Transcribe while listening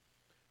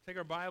Take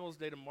our Bibles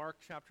today to Mark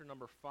chapter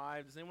number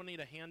 5. Does anyone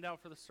need a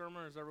handout for the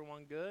sermon, or is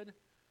everyone good?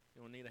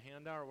 Anyone need a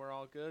handout, or we're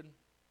all good?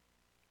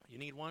 You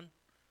need one?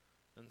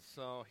 And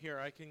so here,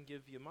 I can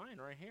give you mine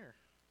right here.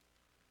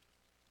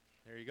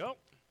 There you go.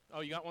 Oh,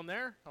 you got one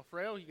there?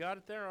 Alfredo, you got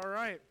it there? All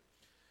right.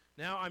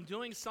 Now, I'm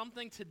doing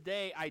something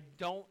today I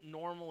don't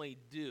normally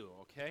do,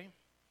 okay?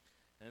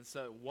 And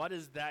so what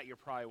is that, you're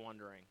probably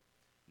wondering?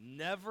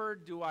 Never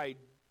do I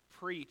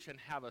preach and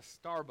have a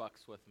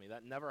Starbucks with me.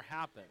 That never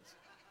happens.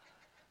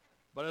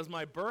 But it was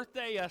my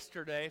birthday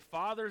yesterday,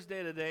 Father's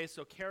Day today,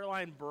 so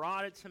Caroline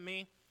brought it to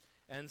me.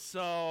 And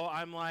so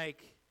I'm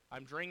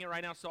drinking it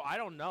right now. So I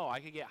don't know. I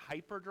could get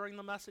hyper during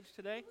the message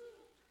today.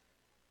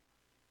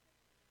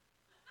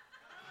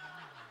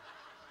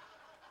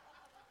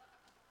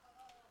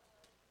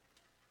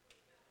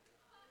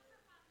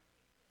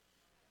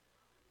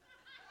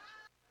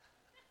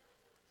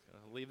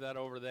 Leave that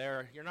over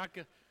there. You're not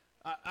going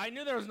I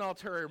knew there was an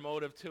ulterior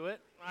motive to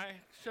it. I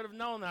should have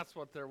known that's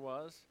what there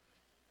was.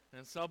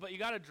 And so, but you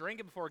got to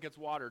drink it before it gets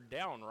watered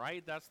down,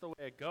 right? That's the way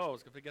it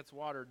goes. If it gets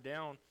watered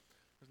down,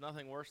 there's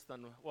nothing worse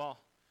than, well,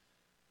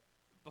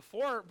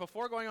 before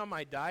going on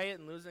my diet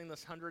and losing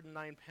this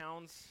 109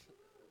 pounds,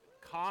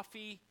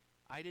 coffee,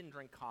 I didn't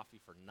drink coffee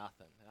for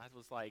nothing. I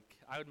was like,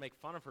 I would make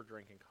fun of her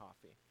drinking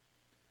coffee.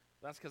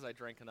 That's because I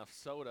drank enough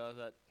soda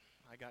that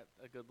I got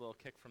a good little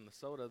kick from the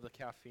soda, the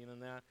caffeine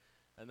in that.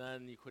 And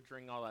then you quit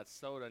drinking all that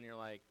soda and you're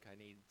like, I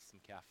need some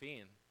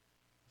caffeine.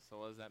 So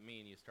what does that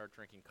mean? You start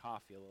drinking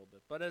coffee a little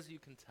bit. But as you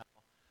can tell,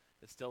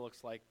 it still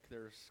looks like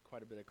there's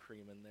quite a bit of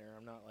cream in there.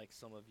 I'm not like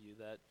some of you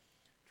that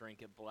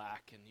drink it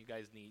black, and you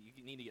guys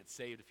need to get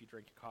saved if you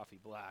drink your coffee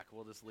black.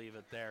 We'll just leave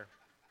it there.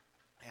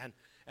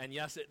 And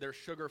yes, there's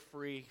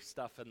sugar-free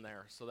stuff in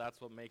there, so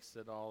that's what makes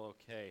it all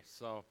okay.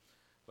 So,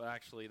 but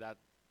actually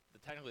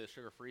technically the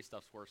sugar-free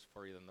stuff's worse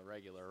for you than the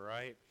regular,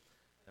 right?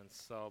 And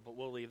so, but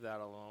we'll leave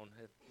that alone.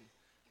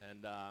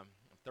 I'm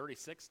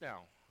 36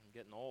 now. I'm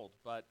getting old,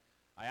 but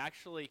I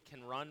actually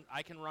can run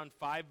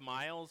 5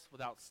 miles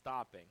without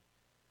stopping.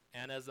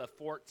 And as a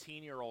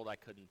 14-year-old, I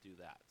couldn't do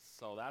that.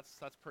 So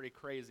that's pretty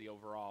crazy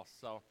overall.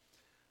 So,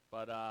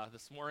 but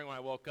this morning when I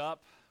woke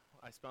up,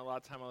 I spent a lot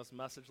of time on this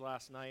message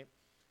last night,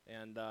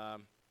 and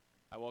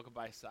I woke up,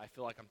 I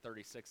feel like I'm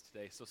 36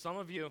 today. So some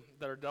of you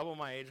that are double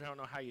my age, I don't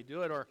know how you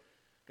do it, or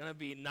going to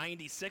be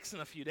 96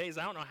 in a few days,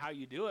 I don't know how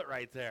you do it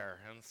right there.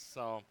 And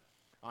so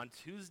on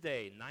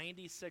Tuesday,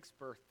 96th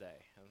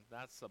birthday, and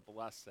that's a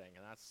blessing,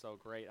 and that's so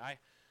great.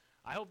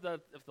 I hope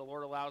that if the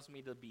Lord allows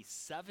me to be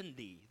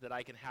 70, that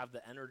I can have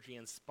the energy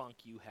and spunk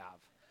you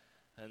have.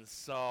 And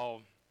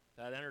so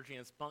that energy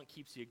and spunk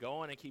keeps you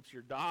going. It keeps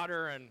your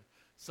daughter and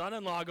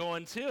son-in-law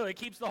going too. It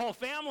keeps the whole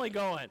family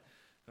going.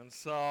 And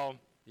so,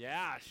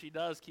 yeah, she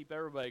does keep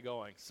everybody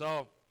going.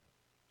 So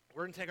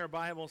we're going to take our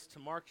Bibles to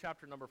Mark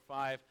chapter number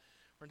 5.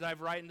 We're going to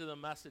dive right into the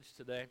message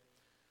today.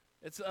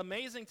 It's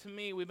amazing to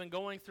me, we've been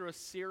going through a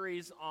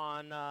series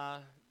on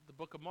the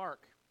book of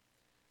Mark.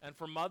 And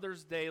for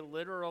Mother's Day,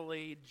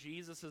 literally,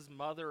 Jesus'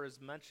 mother is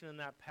mentioned in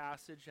that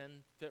passage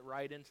and fit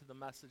right into the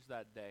message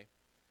that day.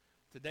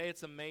 Today,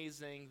 it's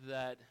amazing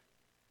that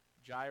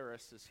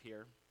Jairus is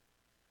here,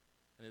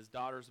 and his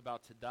daughter's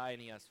about to die,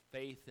 and he has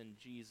faith in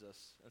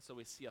Jesus. And so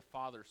we see a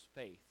father's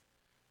faith.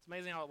 It's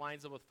amazing how it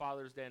lines up with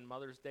Father's Day and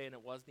Mother's Day, and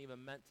it wasn't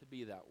even meant to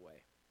be that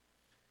way.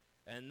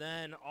 And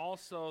then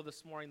also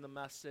this morning, the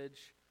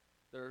message,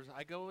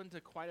 I go into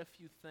quite a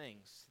few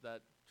things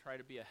that try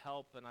to be a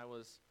help, and I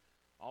was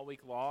all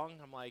week long,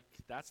 I'm like,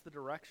 that's the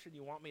direction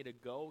you want me to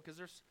go? Because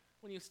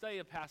when you study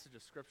a passage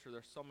of Scripture,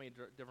 there's so many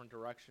different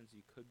directions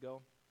you could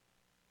go.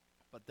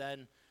 But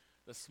then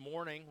this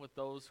morning, with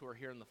those who are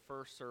here in the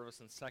first service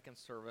and second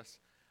service,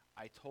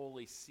 I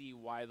totally see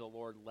why the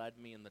Lord led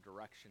me in the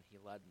direction he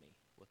led me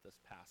with this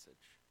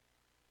passage.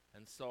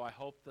 And so I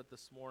hope that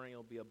this morning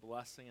will be a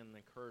blessing and an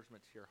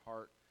encouragement to your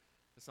heart,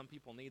 because some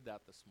people need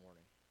that this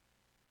morning.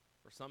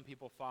 For some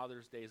people,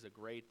 Father's Day is a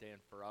great day,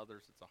 and for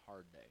others, it's a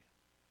hard day.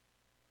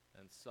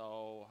 And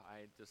so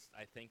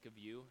I think of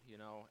you,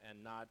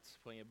 and not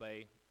putting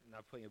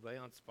anybody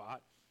on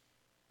spot.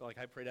 But like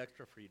I prayed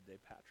extra for you today,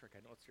 Patrick. I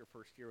know it's your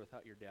first year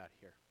without your dad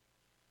here.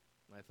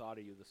 And I thought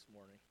of you this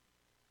morning.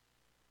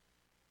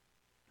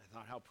 I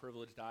thought how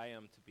privileged I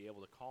am to be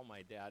able to call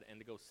my dad and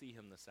to go see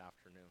him this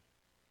afternoon.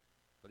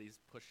 But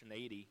he's pushing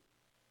 80,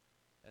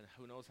 and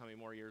who knows how many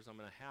more years I'm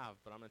going to have,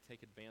 but I'm going to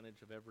take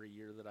advantage of every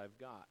year that I've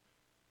got.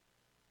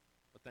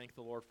 But thank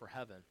the Lord for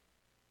heaven.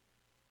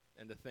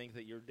 And to think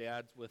that your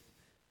dad's with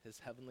his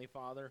heavenly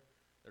Father,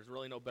 there's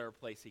really no better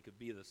place he could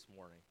be this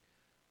morning.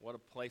 What a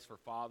place for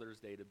Father's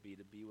Day to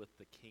be with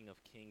the King of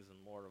Kings and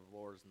Lord of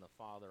Lords and the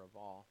Father of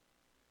all.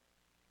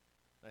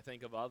 And I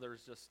think of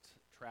others, just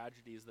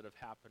tragedies that have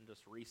happened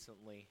just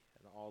recently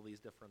and all these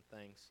different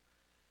things.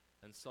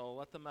 And so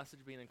let the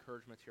message be an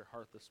encouragement to your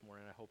heart this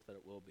morning. I hope that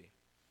it will be.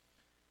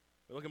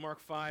 We look at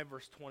Mark 5,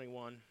 verse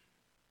 21.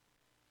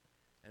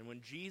 And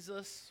when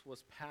Jesus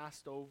was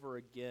passed over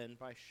again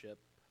by ship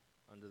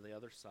unto the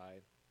other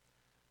side,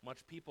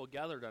 much people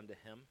gathered unto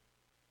him,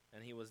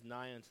 and he was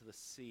nigh unto the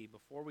sea.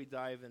 Before we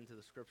dive into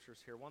the scriptures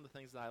here, one of the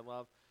things that I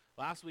love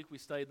Last week we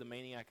studied the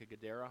maniac of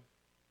Gadara.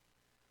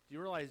 Do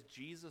you realize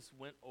Jesus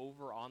went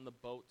over on the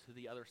boat to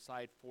the other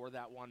side for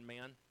that one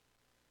man?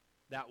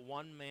 That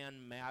one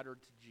man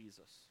mattered to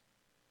Jesus.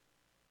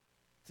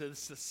 To the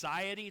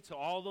society, to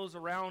all those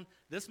around,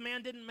 this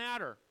man didn't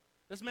matter.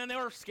 This man, they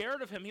were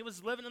scared of him. He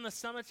was living in the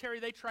cemetery.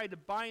 They tried to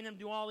bind him,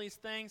 do all these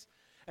things.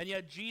 And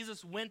yet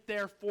Jesus went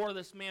there for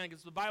this man,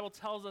 because the Bible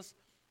tells us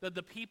that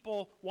the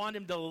people want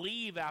him to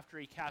leave after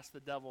he cast the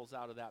devils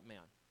out of that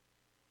man.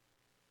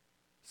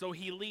 So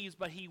he leaves,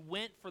 but he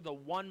went for the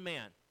one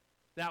man.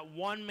 That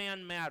one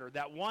man mattered.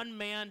 That one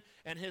man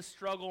and his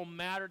struggle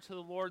mattered to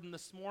the Lord. And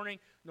this morning,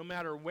 no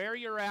matter where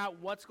you're at,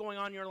 what's going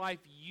on in your life,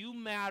 you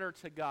matter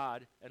to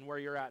God and where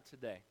you're at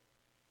today.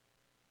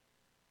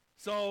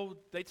 So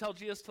they tell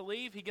Jesus to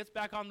leave. He gets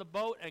back on the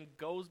boat and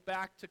goes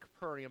back to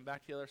Capernaum,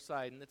 back to the other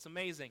side. And it's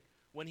amazing.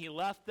 When he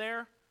left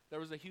there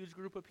was a huge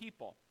group of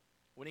people.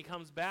 When he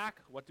comes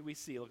back, what do we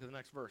see? Look at the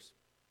next verse.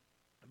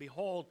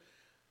 Behold,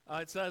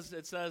 it says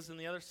in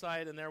the other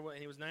side, and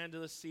he was nigh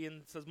unto the sea,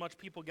 and it says, much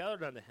people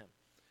gathered unto him.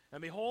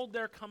 And behold,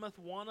 there cometh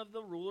one of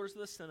the rulers of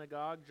the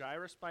synagogue,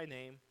 Jairus by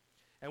name.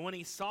 And when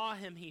he saw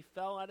him, he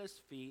fell at his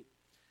feet,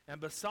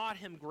 and besought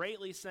him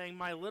greatly, saying,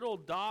 my little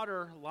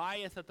daughter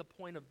lieth at the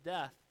point of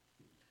death.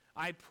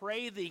 I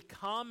pray thee,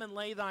 come and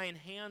lay thine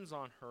hands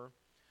on her,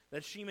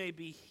 that she may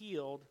be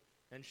healed,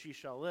 and she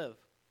shall live.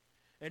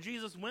 And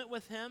Jesus went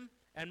with him,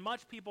 and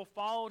much people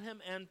followed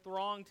him and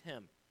thronged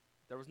him.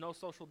 There was no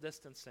social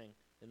distancing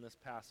in this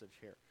passage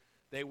here.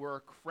 They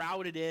were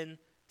crowded in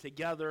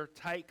together,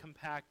 tight,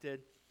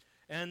 compacted.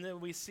 And then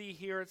we see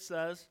here it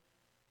says,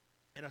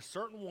 and a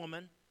certain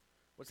woman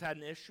which had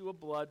an issue of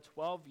blood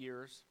 12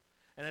 years,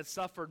 and had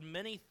suffered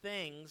many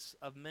things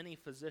of many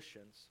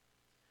physicians,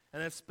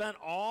 and had spent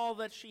all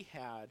that she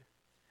had,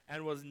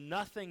 and was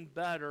nothing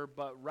better,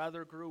 but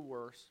rather grew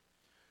worse,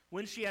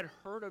 when she had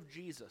heard of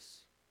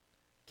Jesus,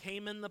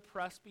 came in the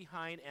press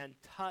behind and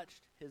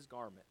touched his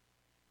garment.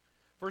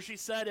 For she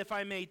said, if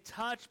I may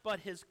touch but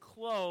his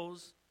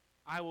clothes,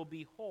 I will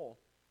be whole.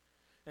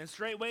 And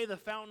straightway the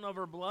fountain of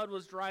her blood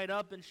was dried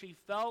up, and she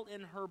felt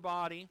in her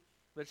body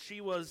that she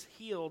was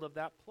healed of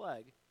that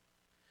plague.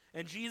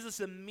 And Jesus,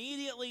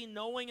 immediately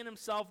knowing in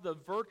himself the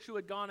virtue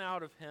had gone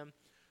out of him,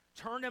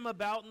 turned him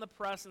about in the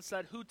press and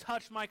said, who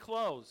touched my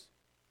clothes?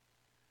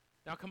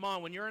 Now come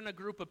on, when you're in a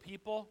group of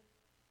people,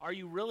 are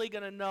you really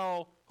going to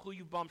know who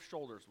you bump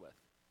shoulders with?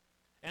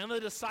 And the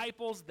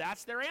disciples,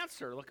 that's their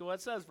answer. Look at what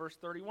it says, verse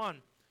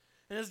 31.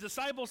 And his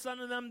disciples said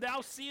unto them,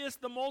 thou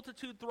seest the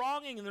multitude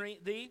thronging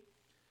thee,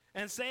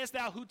 and sayest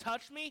thou, who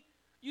touched me?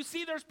 You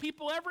see there's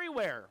people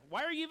everywhere.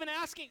 Why are you even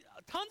asking?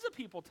 Tons of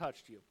people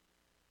touched you.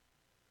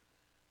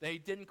 They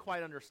didn't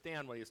quite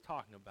understand what he was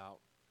talking about.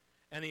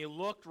 And he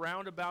looked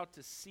round about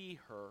to see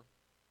her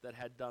that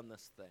had done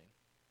this thing.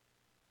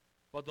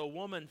 But the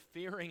woman,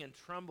 fearing and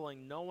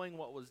trembling, knowing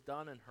what was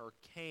done in her,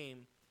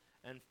 came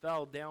and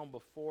fell down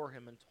before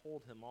him and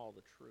told him all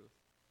the truth.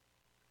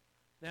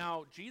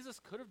 Now, Jesus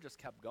could have just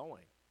kept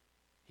going.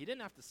 He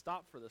didn't have to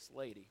stop for this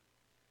lady.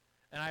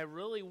 And I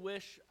really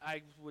wish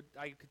I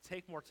could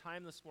take more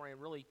time this morning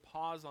and really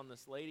pause on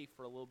this lady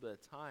for a little bit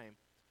of time.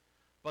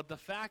 But the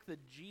fact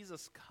that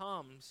Jesus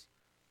comes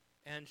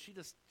and she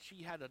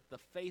had the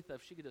faith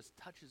of she could just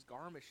touch his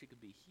garment, she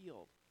could be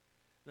healed.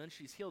 And then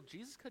she's healed.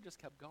 Jesus could have just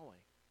kept going.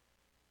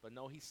 But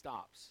no, he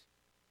stops.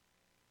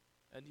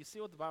 And you see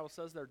what the Bible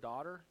says, their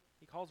daughter?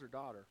 He calls her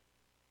daughter.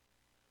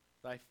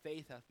 Thy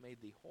faith hath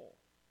made thee whole.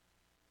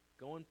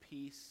 Go in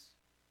peace,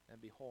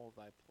 and behold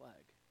thy plague.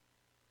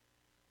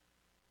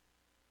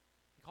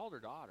 He called her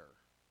daughter.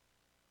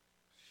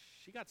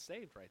 She got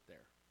saved right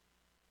there.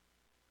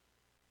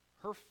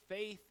 Her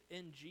faith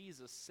in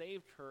Jesus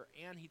saved her,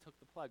 and he took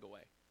the plague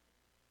away.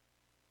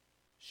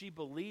 She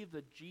believed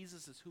that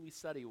Jesus is who he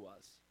said he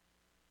was,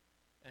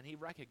 and he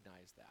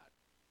recognized that.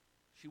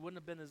 She wouldn't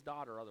have been his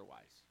daughter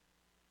otherwise.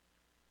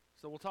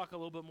 So we'll talk a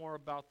little bit more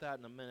about that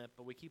in a minute,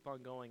 but we keep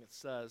on going. It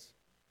says,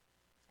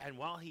 and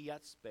while he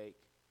yet spake,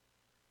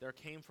 there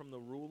came from the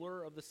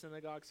ruler of the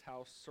synagogue's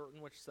house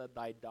certain which said,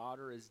 thy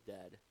daughter is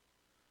dead.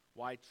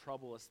 Why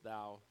troublest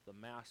thou the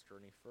master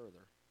any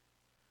further?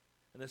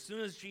 And as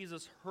soon as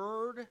Jesus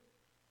heard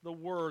the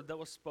word that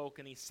was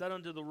spoken, he said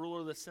unto the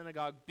ruler of the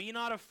synagogue, be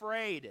not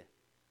afraid,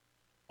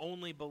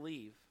 only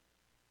believe.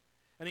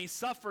 And he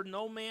suffered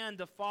no man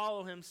to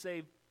follow him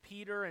save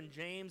Peter and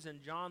James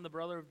and John, the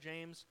brother of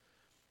James.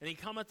 And he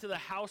cometh to the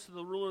house of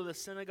the ruler of the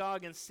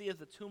synagogue, and seeth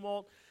the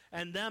tumult,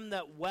 and them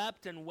that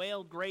wept and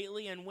wailed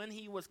greatly. And when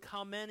he was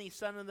come in, he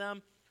said unto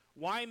them,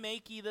 why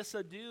make ye this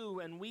ado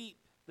and weep?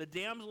 The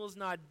damsel is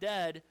not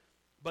dead,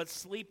 but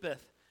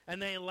sleepeth.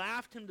 And they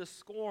laughed him to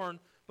scorn.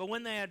 But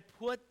when he had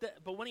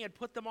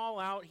put them all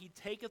out, he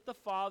taketh the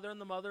father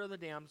and the mother of the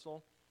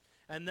damsel,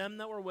 and them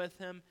that were with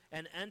him,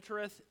 and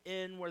entereth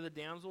in where the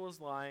damsel was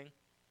lying.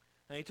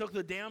 And he took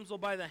the damsel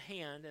by the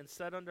hand, and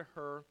said unto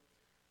her,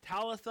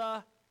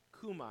 Talitha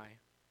cumi,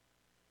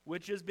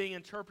 which is being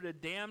interpreted,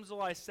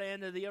 damsel, I say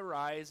unto thee,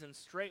 arise. And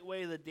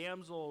straightway the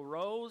damsel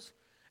arose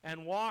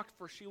and walked,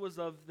 for she was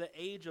of the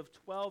age of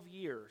 12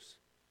 years.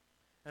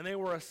 And they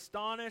were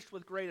astonished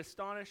with great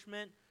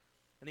astonishment.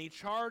 And he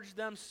charged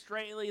them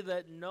straitly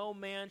that no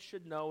man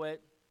should know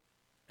it,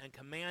 and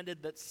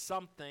commanded that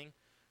something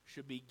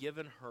should be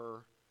given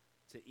her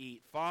to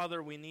eat.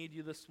 Father, we need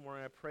you this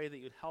morning. I pray that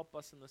you'd help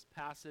us in this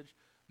passage.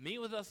 Meet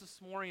with us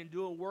this morning and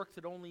do a work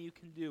that only you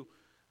can do.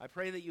 I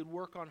pray that you'd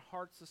work on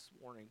hearts this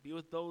morning. Be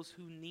with those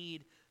who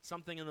need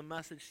something in the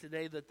message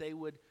today, that they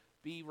would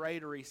be ready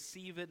to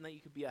receive it and that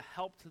you could be a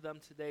help to them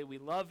today. We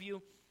love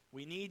you.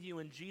 We need you.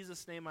 In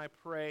Jesus' name I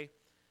pray.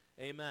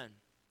 Amen.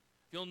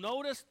 You'll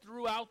notice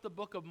throughout the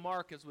book of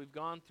Mark as we've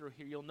gone through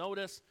here, you'll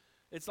notice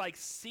it's like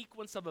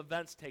sequence of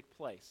events take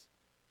place.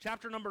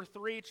 Chapter number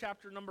 3,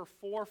 chapter number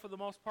 4, for the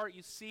most part,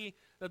 you see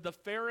that the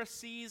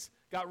Pharisees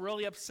got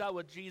really upset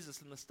with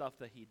Jesus and the stuff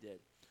that he did.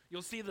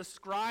 You'll see the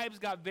scribes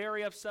got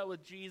very upset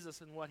with Jesus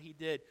and what he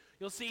did.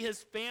 You'll see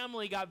his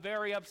family got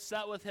very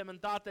upset with him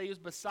and thought that he was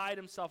beside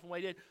himself and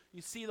what he did.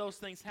 You see those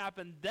things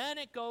happen. Then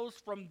it goes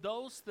from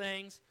those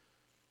things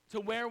to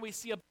where we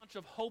see a bunch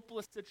of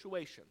hopeless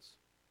situations.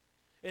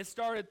 It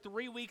started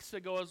 3 weeks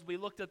ago as we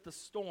looked at the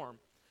storm.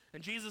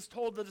 And Jesus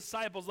told the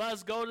disciples, let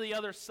us go to the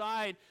other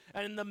side.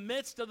 And in the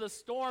midst of the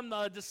storm,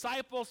 the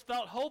disciples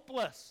felt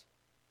hopeless.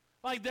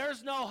 Like,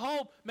 there's no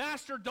hope.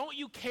 Master, don't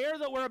you care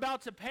that we're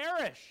about to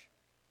perish?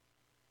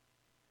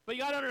 But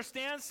you got to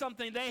understand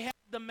something. They had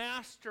the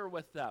Master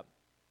with them.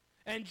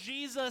 And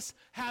Jesus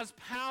has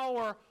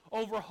power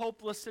over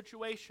hopeless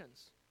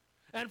situations.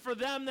 And for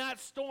them, that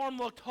storm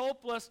looked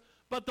hopeless.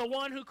 But the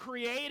one who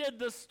created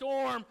the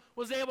storm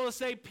was able to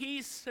say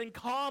peace and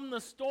calm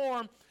the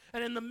storm.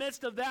 And in the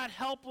midst of that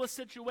helpless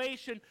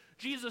situation,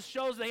 Jesus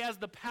shows that he has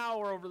the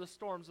power over the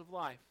storms of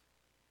life.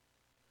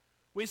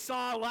 We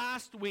saw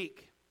last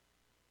week,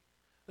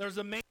 there's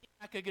a maniac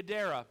at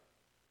Gadara.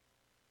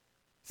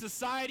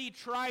 Society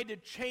tried to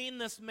chain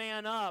this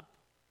man up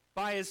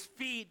by his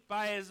feet,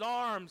 by his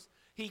arms.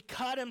 He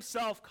cut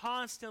himself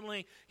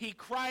constantly. He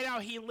cried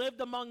out. He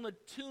lived among the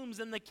tombs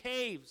and the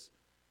caves.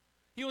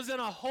 He was in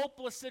a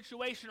hopeless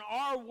situation.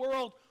 Our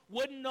world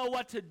wouldn't know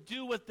what to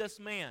do with this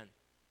man.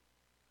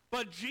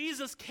 But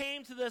Jesus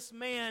came to this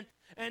man,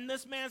 and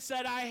this man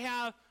said,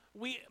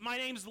 my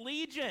name's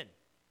Legion.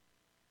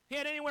 He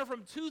had anywhere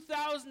from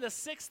 2,000 to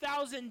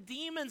 6,000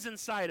 demons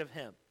inside of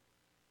him.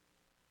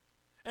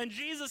 And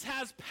Jesus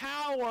has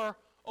power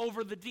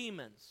over the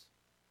demons.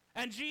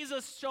 And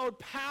Jesus showed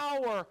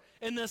power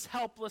in this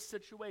helpless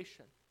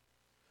situation.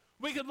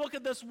 We could look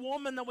at this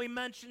woman that we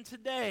mentioned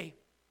today,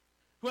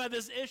 who had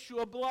this issue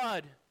of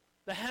blood,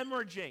 the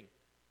hemorrhaging.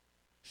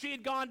 She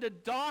had gone to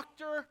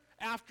doctor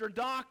after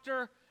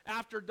doctor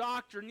after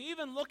doctor. And you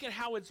even look at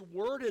how it's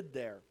worded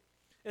there.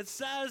 It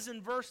says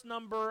in verse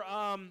number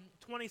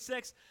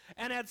 26,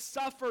 and had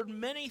suffered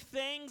many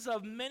things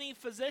of many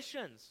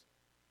physicians.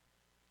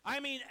 I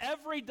mean,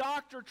 every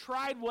doctor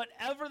tried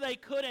whatever they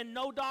could, and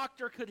no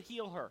doctor could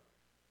heal her.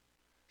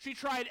 She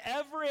tried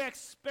every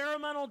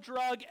experimental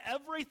drug,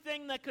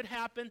 everything that could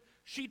happen,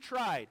 she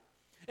tried.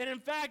 And in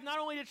fact, not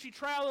only did she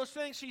try all those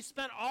things, she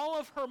spent all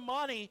of her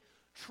money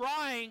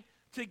trying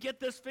to get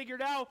this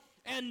figured out,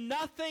 and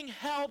nothing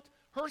helped.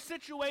 Her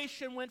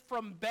situation went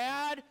from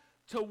bad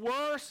to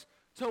worse,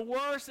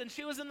 and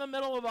she was in the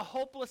middle of a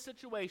hopeless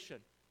situation.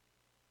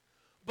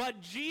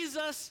 But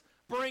Jesus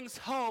brings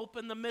hope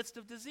in the midst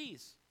of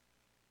disease.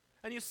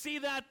 And you see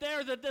that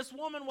there, that this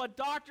woman, what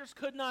doctors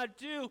could not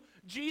do,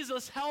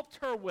 Jesus helped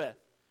her with.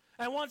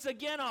 And once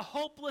again, a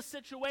hopeless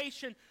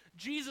situation,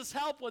 Jesus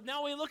helped with.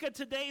 Now we look at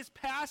today's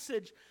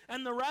passage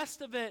and the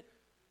rest of it,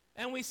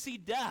 and we see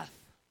death.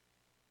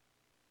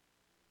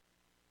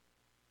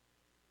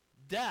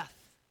 Death.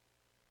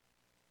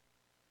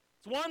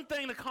 It's one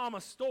thing to calm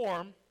a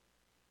storm.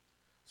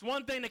 It's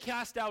one thing to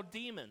cast out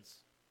demons.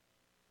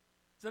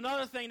 It's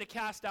another thing to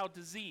cast out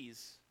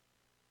disease.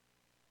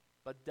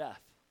 But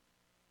death.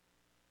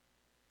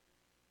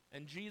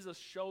 And Jesus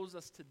shows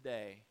us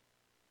today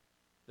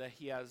that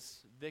he has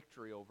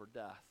victory over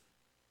death.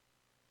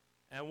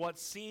 And what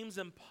seems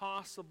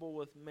impossible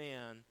with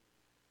man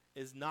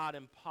is not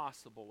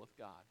impossible with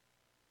God.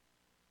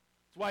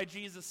 That's why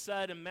Jesus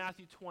said in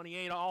Matthew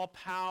 28, all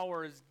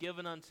power is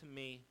given unto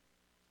me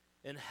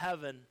in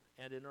heaven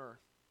and in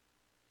earth.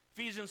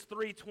 Ephesians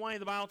 3:20,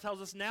 the Bible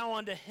tells us, now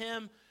unto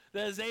him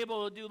that is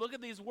able to do, look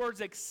at these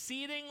words,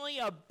 exceedingly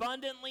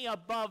abundantly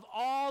above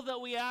all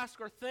that we ask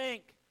or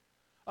think,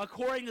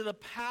 according to the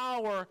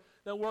power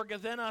that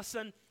worketh in us.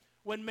 And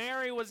when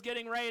Mary was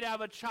getting ready to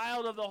have a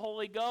child of the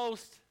Holy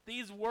Ghost,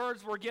 these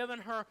words were given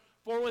her,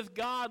 for with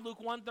God, Luke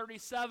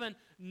 1:37,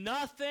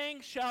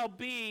 nothing shall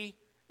be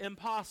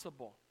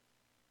impossible.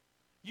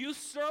 You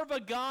serve a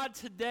God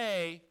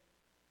today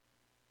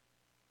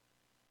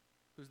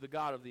who's the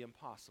God of the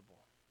impossible.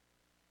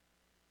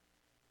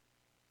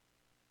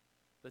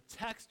 The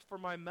text for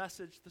my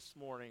message this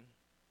morning,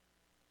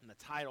 and the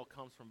title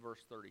comes from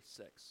verse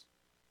 36.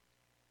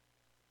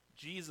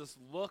 Jesus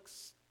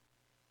looks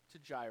to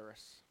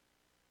Jairus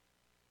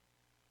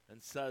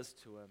and says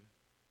to him,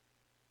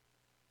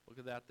 look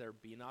at that there,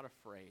 be not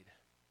afraid,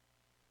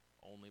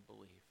 only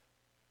believe.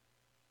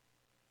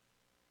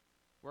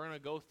 We're going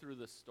to go through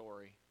this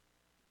story.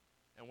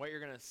 And what you're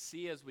going to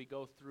see as we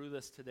go through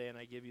this today, and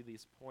I give you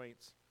these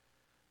points,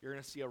 you're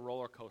going to see a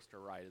roller coaster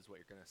ride is what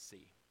you're going to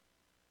see.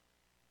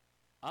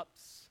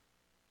 Ups,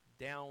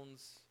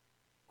 downs,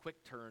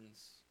 quick turns,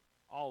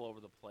 all over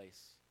the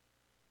place.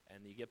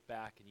 And you get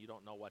back and you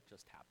don't know what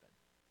just happened.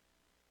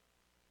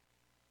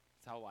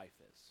 That's how life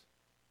is.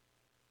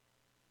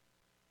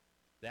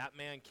 That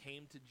man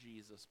came to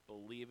Jesus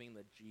believing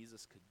that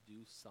Jesus could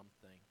do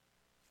something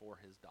for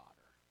his daughter.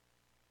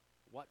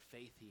 What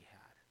faith he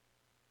had.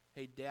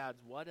 Hey, dads,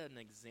 what an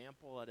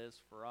example it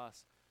is for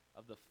us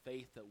of the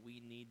faith that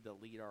we need to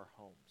lead our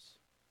homes.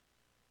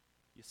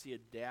 You see a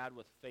dad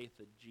with faith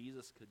that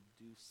Jesus could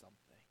do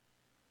something.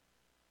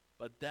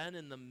 But then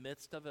in the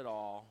midst of it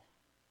all,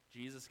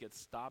 Jesus gets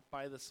stopped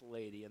by this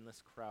lady and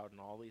this crowd and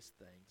all these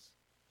things.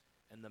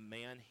 And the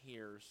man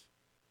hears,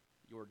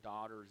 your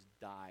daughter's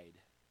died.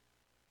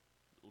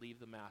 Leave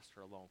the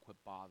master alone. Quit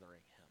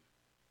bothering him.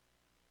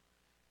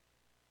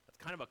 That's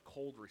kind of a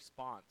cold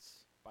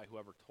response by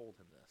whoever told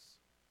him this.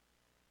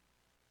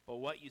 But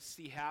what you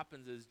see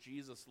happens is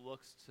Jesus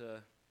looks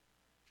to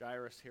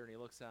Jairus here and he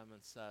looks at him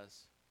and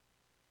says,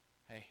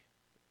 hey,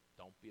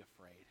 don't be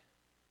afraid.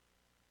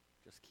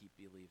 Just keep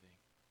believing.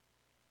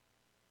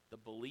 The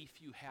belief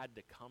you had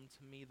to come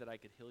to me that I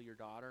could heal your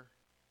daughter,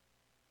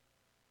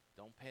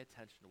 don't pay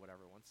attention to what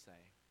everyone's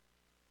saying.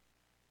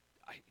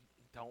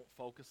 Don't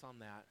focus on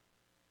that.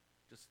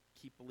 Just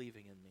keep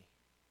believing in me.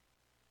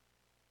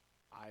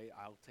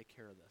 I'll take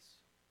care of this.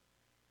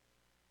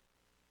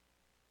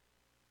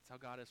 That's how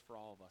God is for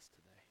all of us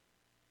today.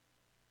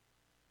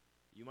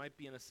 You might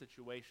be in a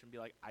situation and be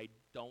like, I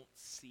don't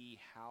see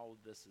how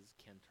this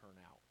can turn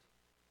out.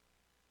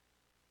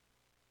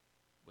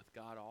 With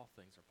God, all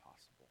things are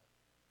possible.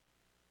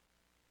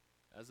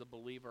 As a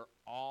believer,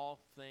 all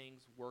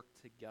things work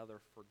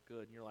together for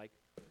good. And you're like,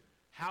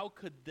 how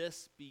could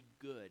this be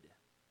good?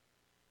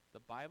 The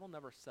Bible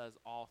never says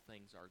all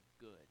things are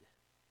good.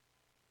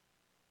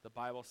 The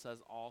Bible says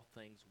all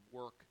things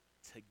work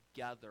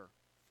together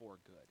for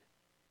good.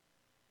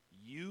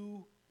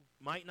 You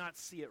might not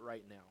see it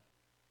right now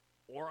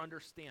or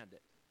understand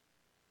it,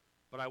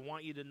 but I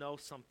want you to know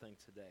something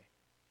today.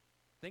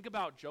 Think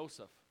about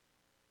Joseph.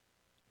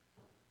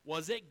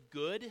 Was it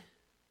good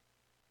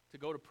to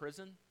go to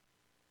prison?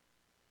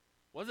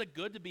 Was it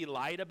good to be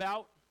lied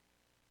about?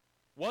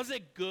 Was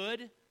it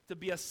good to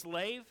be a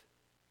slave?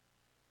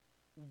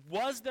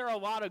 Was there a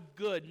lot of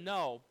good?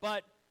 No,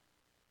 but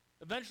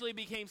eventually he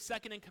became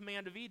second in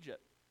command of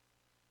Egypt.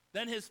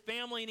 Then his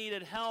family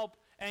needed help,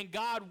 and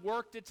God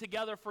worked it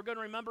together for good.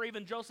 And remember,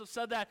 even Joseph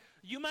said that,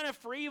 you meant it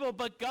for evil,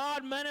 but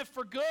God meant it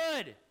for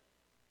good.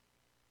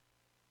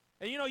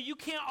 And you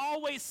can't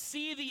always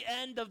see the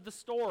end of the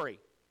story.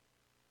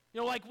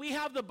 Like we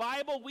have the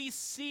Bible, we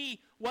see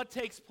what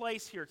takes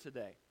place here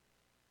today.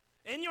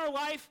 In your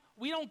life,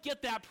 we don't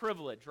get that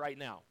privilege right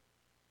now.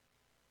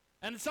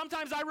 And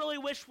sometimes I really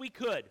wish we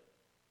could.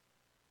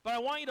 But I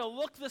want you to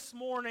look this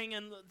morning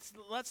and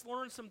let's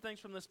learn some things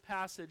from this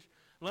passage.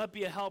 Let it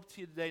be a help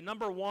to you today.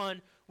 Number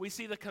one, we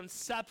see the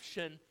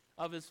conception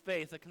of his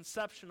faith. The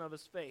conception of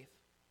his faith.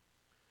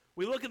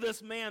 We look at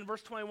this man,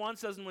 verse 21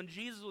 says, and when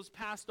Jesus was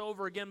passed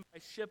over again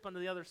by ship unto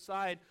the other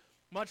side,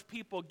 much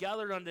people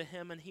gathered unto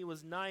him, and he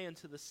was nigh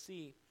unto the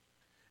sea.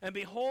 And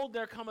behold,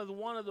 there cometh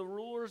one of the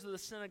rulers of the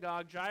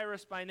synagogue,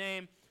 Jairus by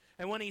name,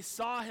 and when he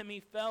saw him, he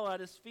fell at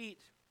his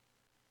feet,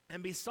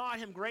 and besought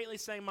him greatly,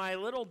 saying, my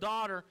little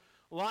daughter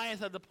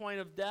lieth at the point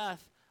of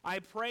death. I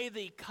pray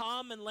thee,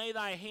 come and lay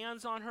thy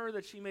hands on her,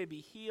 that she may be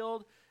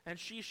healed, and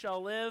she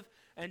shall live.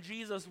 And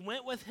Jesus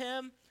went with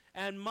him,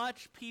 and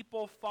much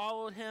people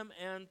followed him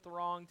and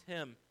thronged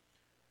him.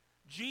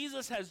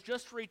 Jesus has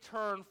just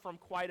returned from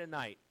quite a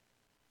night.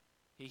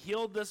 He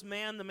healed this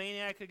man, the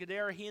maniac of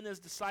Gadara. He and his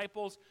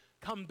disciples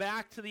come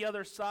back to the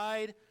other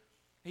side.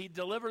 He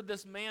delivered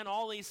this man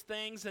all these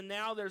things, and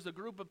now there's a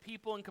group of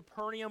people in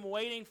Capernaum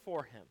waiting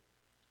for him.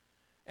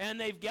 And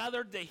they've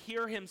gathered to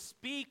hear him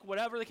speak,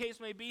 whatever the case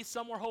may be.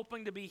 Some were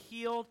hoping to be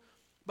healed,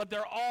 but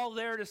they're all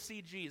there to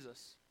see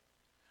Jesus.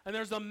 And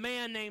there's a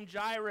man named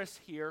Jairus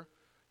here.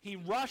 He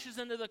rushes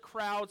into the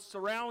crowd,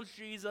 surrounds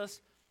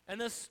Jesus,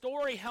 and this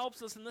story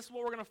helps us, and this is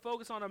what we're going to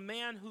focus on, a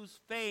man whose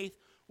faith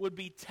would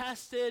be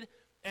tested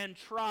and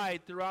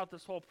tried throughout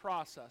this whole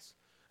process.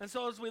 And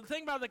so as we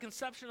think about the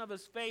conception of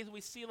his faith,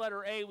 we see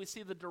letter A, we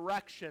see the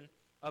direction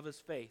of his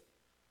faith.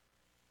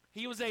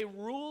 He was a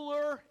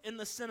ruler in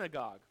the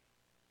synagogue,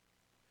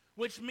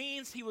 which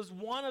means he was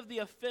one of the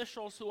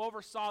officials who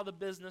oversaw the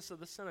business of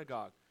the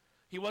synagogue.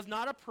 He was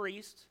not a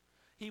priest.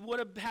 He would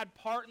have had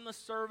part in the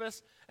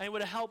service, and he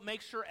would have helped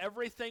make sure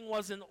everything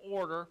was in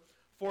order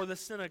for the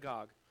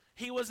synagogue.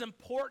 He was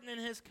important in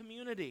his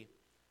community.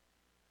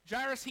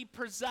 Jairus, he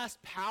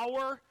possessed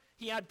power,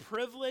 he had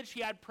privilege,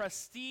 he had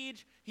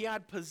prestige, he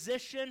had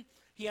position,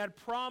 he had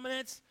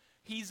prominence.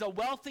 He's a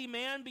wealthy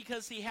man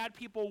because he had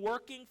people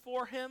working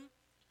for him.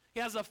 He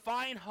has a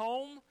fine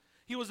home.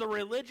 He was a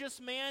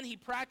religious man. He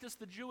practiced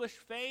the Jewish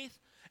faith.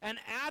 And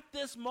at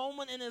this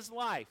moment in his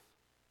life,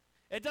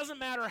 it doesn't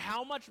matter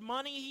how much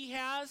money he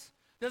has,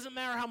 Doesn't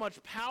matter how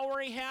much power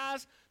he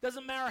has.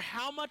 Doesn't matter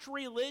how much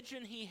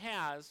religion he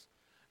has.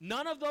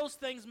 None of those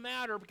things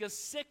matter because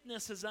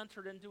sickness has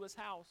entered into his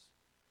house.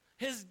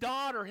 His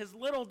daughter, his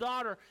little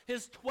daughter,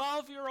 his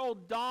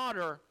 12-year-old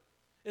daughter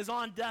is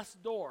on death's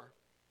door.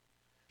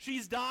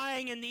 She's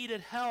dying and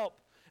needed help.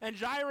 And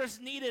Jairus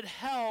needed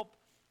help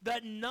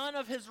that none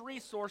of his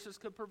resources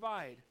could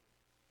provide.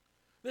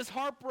 This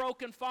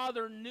heartbroken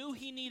father knew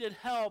he needed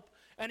help,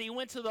 and he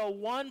went to the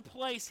one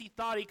place he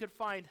thought he could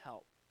find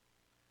help.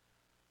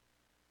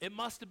 It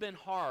must have been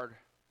hard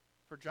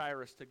for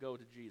Jairus to go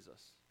to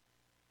Jesus.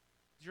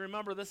 Do you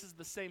remember this is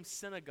the same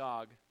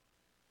synagogue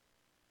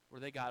where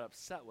they got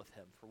upset with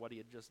him for what he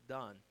had just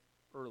done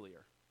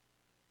earlier?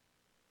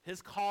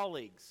 His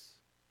colleagues,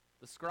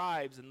 the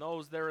scribes and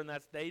those there in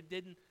that, they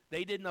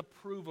didn't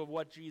approve of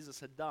what Jesus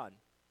had done.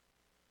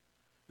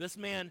 This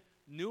man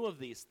knew of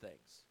these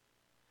things,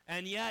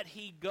 and yet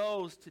he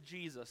goes to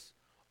Jesus.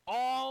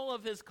 All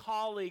of his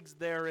colleagues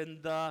there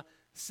in the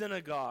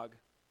synagogue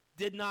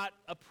did not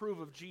approve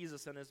of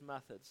Jesus and his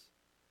methods.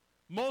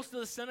 Most of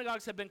the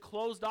synagogues have been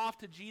closed off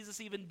to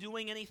Jesus even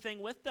doing anything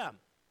with them.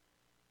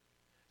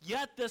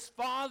 Yet this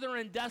father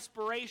in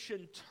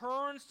desperation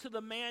turns to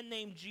the man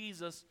named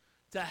Jesus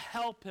to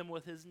help him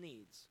with his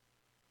needs.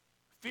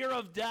 Fear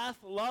of death,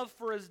 love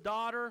for his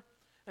daughter,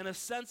 and a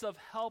sense of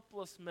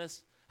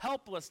helplessness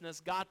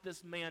got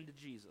this man to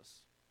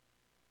Jesus.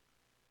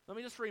 Let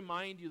me just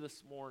remind you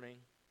this morning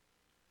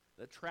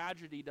that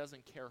tragedy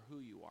doesn't care who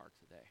you are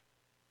today.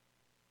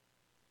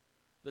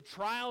 The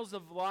trials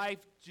of life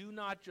do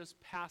not just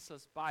pass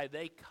us by.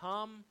 They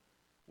come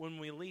when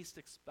we least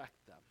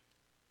expect them.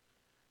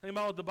 Think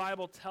about what the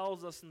Bible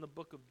tells us in the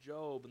book of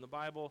Job. In the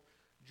Bible,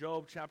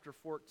 Job chapter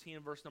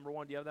 14, verse number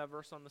 1. Do you have that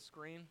verse on the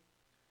screen?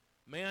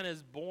 Man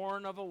is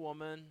born of a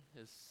woman,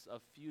 is a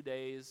few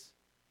days,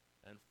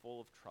 and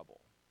full of trouble.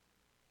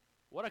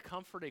 What a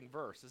comforting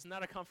verse. Isn't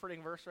that a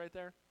comforting verse right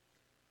there?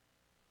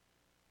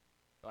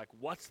 Like,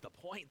 what's the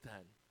point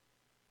then?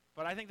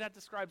 But I think that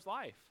describes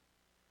life.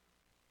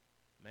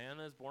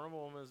 Man is born of a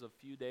woman, is a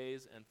few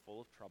days, and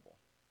full of trouble.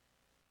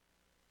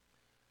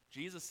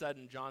 Jesus said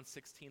in John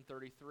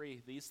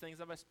 16:33, "These things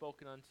have I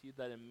spoken unto you,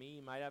 that in me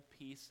you might have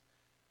peace."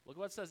 Look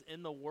what it says,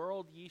 "In the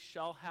world ye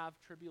shall have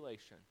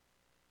tribulation."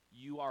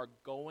 You are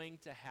going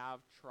to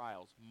have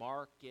trials.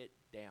 Mark it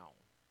down.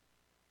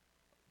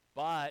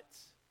 But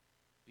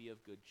be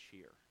of good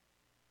cheer.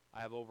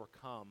 I have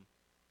overcome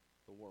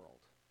the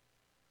world.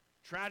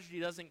 Tragedy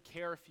doesn't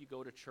care if you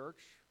go to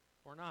church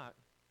or not.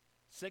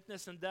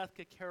 Sickness and death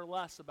could care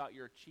less about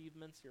your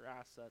achievements, your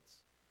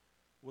assets.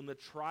 When the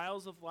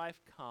trials of life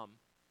come,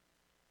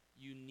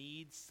 you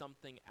need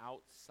something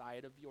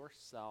outside of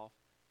yourself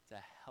to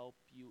help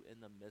you in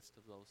the midst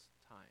of those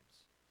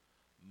times.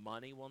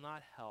 Money will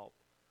not help.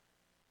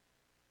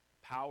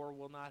 Power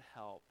will not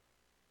help.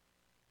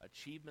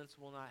 Achievements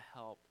will not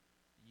help.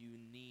 You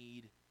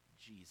need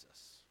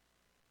Jesus.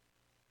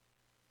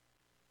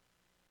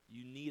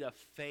 You need a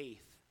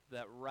faith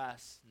that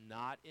rests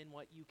not in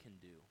what you can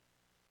do,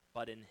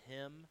 but in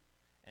Him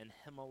and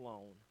Him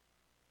alone.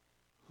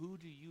 Who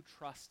do you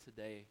trust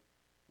today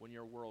when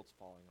your world's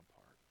falling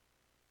apart?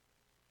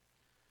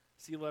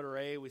 See letter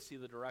A, we see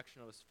the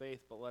direction of his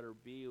faith, but letter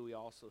B, we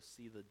also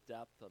see the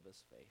depth of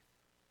his faith.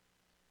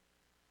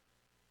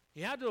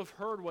 He had to have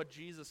heard what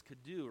Jesus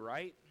could do,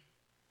 right?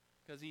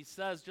 Because he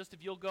says,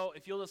 if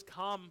you'll just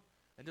come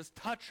and just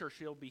touch her,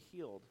 she'll be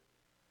healed.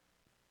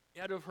 He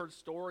had to have heard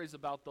stories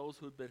about those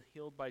who had been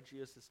healed by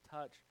Jesus'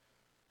 touch.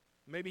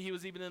 Maybe he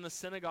was even in the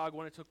synagogue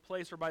when it took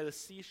place, or by the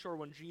seashore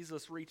when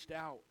Jesus reached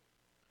out.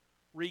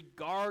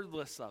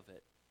 Regardless of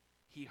it,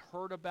 he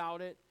heard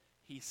about it,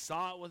 he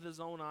saw it with his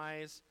own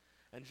eyes,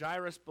 and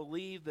Jairus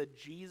believed that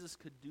Jesus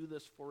could do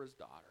this for his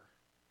daughter.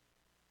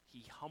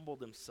 He humbled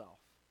himself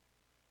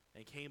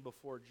and came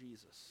before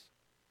Jesus.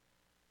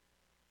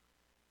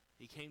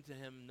 He came to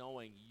him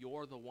knowing,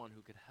 you're the one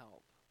who could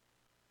help.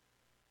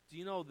 Do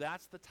you know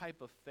that's the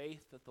type of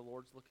faith that the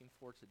Lord's looking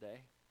for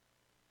today?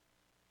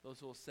 Those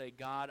who will say,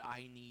 God,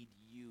 I need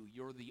you.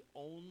 You're the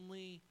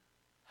only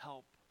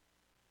help.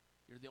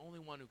 You're the only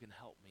one who can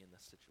help me in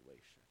this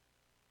situation.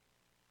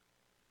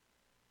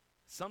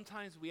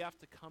 Sometimes we have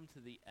to come to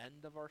the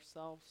end of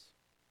ourselves,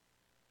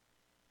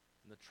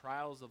 and the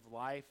trials of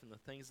life and the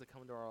things that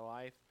come into our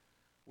life.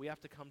 We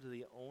have to come to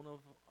the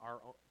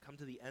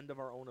end of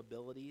our own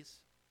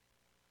abilities.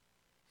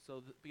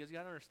 Because you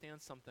got to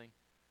understand something.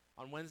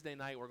 On Wednesday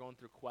night, we're going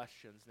through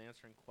questions and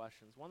answering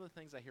questions. One of the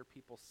things I hear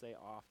people say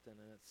often,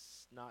 and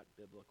it's not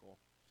biblical,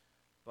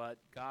 but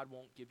God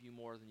won't give you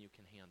more than you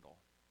can handle.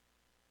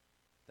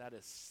 That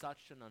is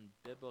such an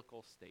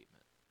unbiblical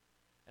statement.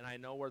 And I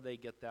know where they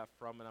get that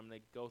from, and I'm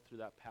going to go through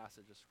that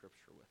passage of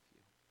Scripture with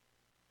you.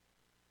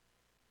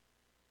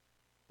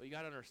 But you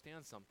got to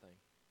understand something.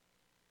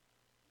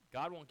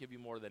 God won't give you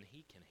more than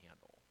He can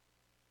handle.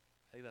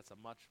 I think that's a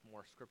much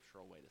more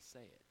scriptural way to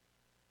say it.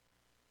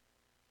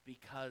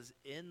 Because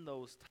in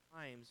those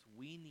times,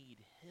 we need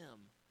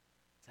Him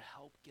to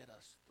help get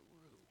us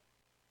through.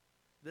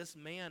 This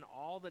man,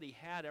 all that he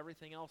had,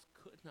 everything else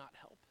could not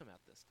help him at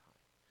this time.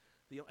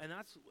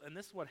 And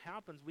this is what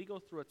happens. We go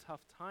through a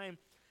tough time,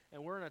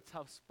 and we're in a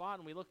tough spot,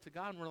 and we look to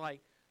God, and we're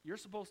like, you're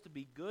supposed to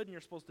be good, and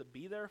you're supposed to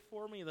be there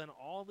for me. Then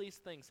all these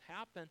things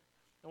happen.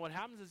 And what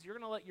happens is you're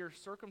going to let your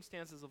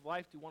circumstances of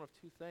life do one of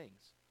two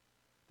things.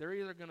 They're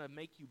either going to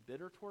make you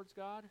bitter towards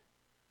God,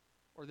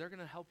 or they're going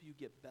to help you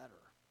get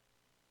better.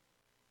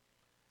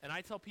 And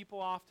I tell people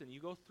often, you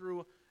go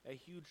through a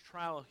huge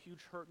trial, a huge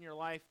hurt in your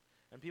life,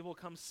 and people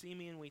come see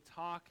me and we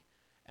talk,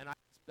 and I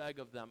just beg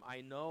of them,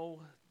 I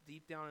know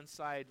deep down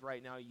inside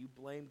right now you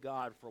blame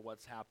God for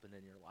what's happened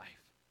in your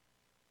life.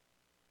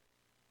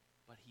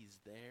 But he's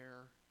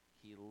there,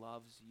 he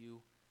loves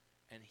you,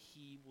 and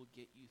he will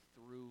get you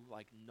through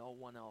like no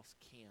one else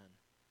can.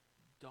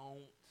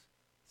 Don't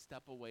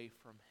step away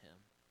from him.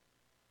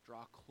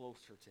 Draw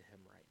closer to him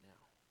right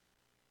now.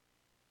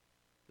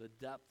 The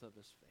depth of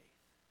his faith.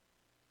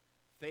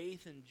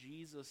 Faith in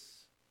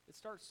Jesus, it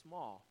starts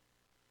small.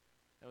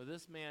 And with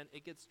this man,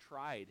 it gets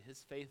tried. His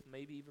faith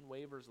maybe even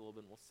wavers a little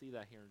bit, and we'll see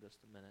that here in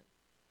just a minute.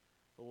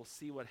 But we'll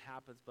see what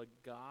happens. But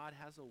God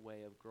has a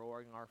way of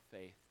growing our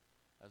faith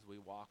as we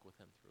walk with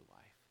him through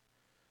life.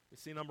 We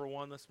see number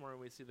one this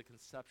morning, we see the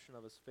conception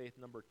of his faith.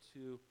 Number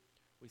two,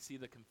 we see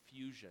the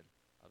confusion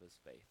of his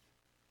faith.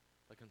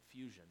 The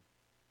confusion.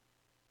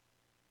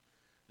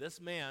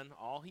 This man,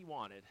 all he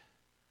wanted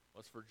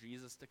was for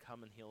Jesus to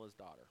come and heal his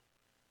daughter.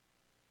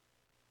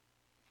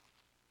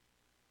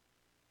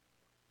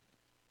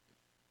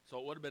 So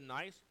it would have been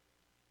nice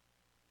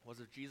was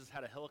if Jesus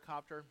had a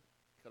helicopter,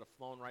 could have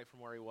flown right from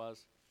where he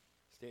was,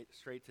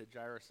 straight to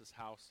Jairus'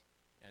 house,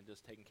 and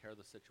just taken care of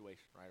the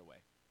situation right away.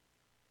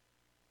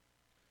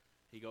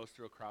 He goes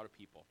through a crowd of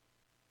people.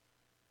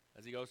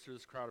 As he goes through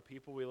this crowd of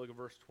people, we look at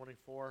verse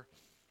 24,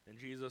 and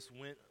Jesus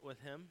went with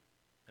him,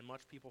 and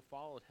much people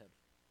followed him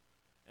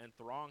and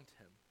thronged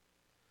him.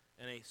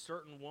 And a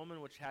certain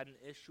woman which had an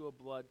issue of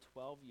blood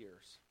 12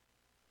 years,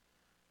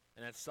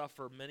 and had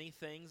suffered many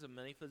things of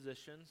many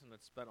physicians, and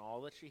had spent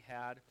all that she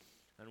had,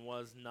 and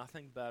was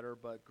nothing better,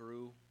 but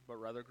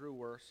rather grew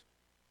worse.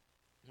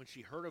 When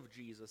she heard of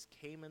Jesus,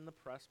 came in the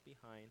press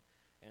behind,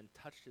 and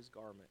touched his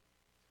garment.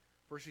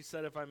 For she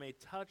said, if I may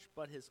touch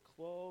but his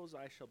clothes,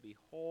 I shall be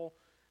whole.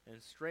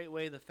 And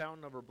straightway the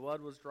fountain of her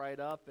blood was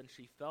dried up, and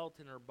she felt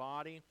in her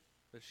body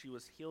that she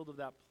was healed of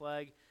that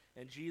plague.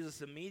 And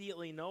Jesus,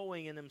 immediately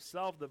knowing in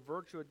himself the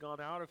virtue had gone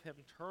out of him,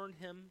 turned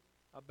him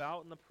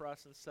about in the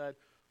press and said,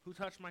 who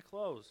touched my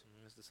clothes?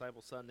 And his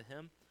disciples said unto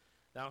him,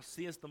 thou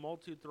seest the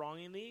multitude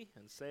thronging thee,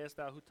 and sayest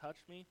thou, who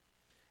touched me?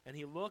 And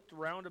he looked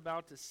round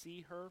about to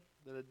see her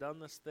that had done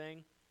this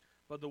thing.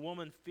 But the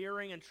woman,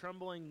 fearing and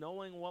trembling,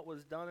 knowing what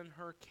was done in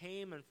her,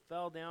 came and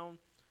fell down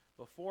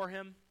before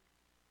him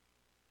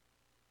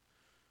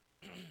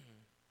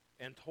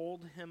and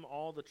told him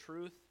all the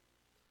truth.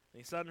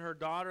 And he said unto her,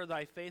 daughter,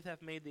 thy faith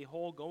hath made thee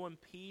whole. Go in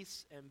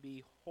peace, and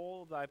be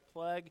whole of thy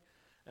plague.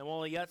 And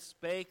while he yet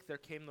spake, there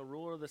came the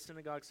ruler of the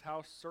synagogue's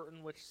house,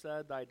 certain which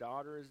said, thy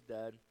daughter is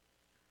dead.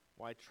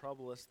 Why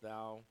troublest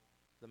thou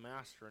the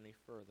master any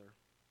further?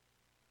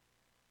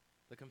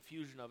 The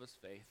confusion of his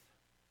faith.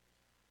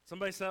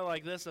 Somebody said it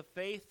like this, a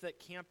faith that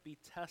can't be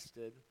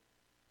tested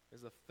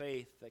is a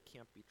faith that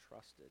can't be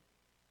trusted.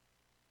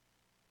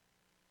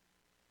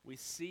 We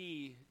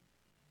see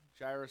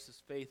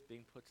Jairus' faith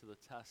being put to the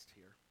test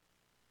here.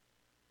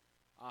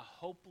 A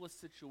hopeless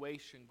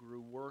situation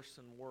grew worse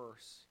and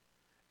worse,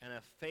 and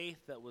a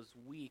faith that was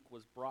weak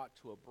was brought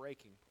to a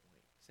breaking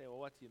point. You say, well,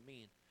 what do you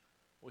mean?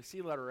 We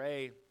see letter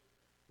A,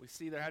 we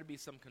see there had to be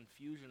some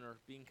confusion or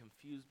being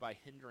confused by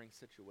hindering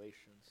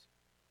situations.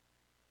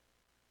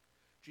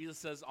 Jesus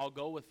says, I'll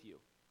go with you.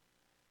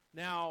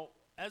 Now,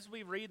 as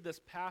we read this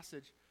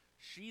passage,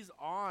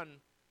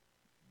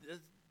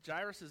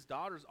 Jairus'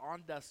 daughter's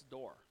on death's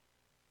door.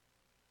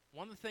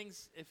 One of the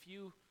things,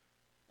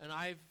 and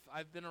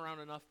I've been around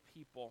enough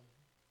people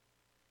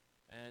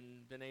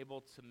and been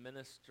able to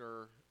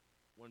minister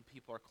when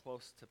people are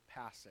close to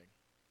passing.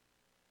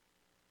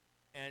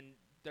 And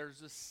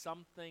there's just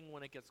something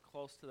when it gets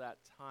close to that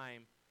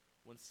time,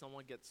 when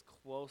someone gets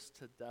close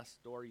to death's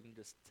door, you can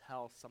just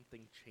tell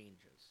something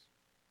changes.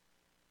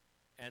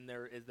 And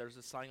there's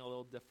a sign a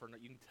little different.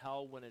 You can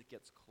tell when it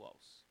gets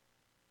close.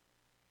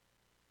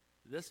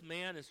 This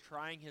man is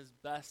trying his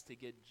best to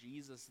get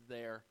Jesus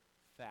there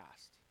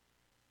fast.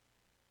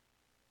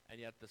 And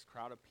yet this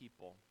crowd of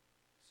people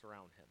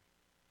surround him.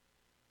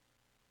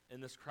 In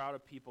this crowd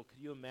of people, could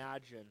you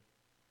imagine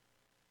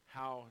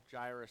how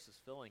Jairus is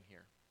feeling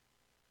here?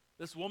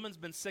 This woman's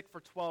been sick for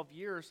 12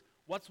 years.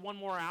 What's one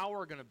more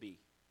hour going to be?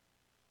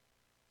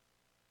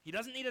 He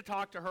doesn't need to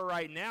talk to her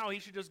right now. He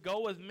should just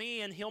go with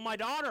me and heal my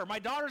daughter. My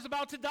daughter's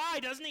about to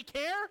die. Doesn't he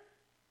care?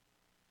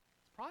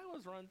 It's probably what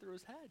was running through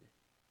his head.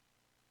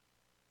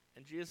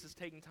 And Jesus is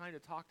taking time to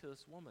talk to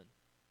this woman.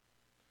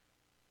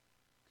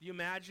 Can you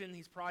imagine?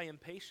 He's probably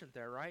impatient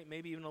there, right?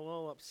 Maybe even a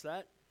little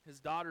upset. His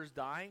daughter's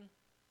dying.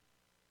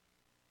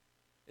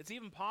 It's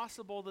even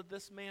possible that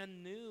this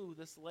man knew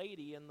this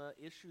lady and the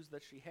issues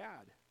that she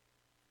had.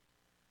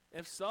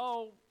 If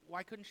so,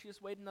 why couldn't she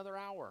just wait another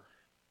hour?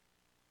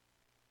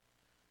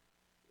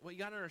 What you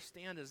got to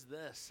understand is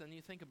this, and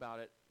you think about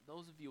it,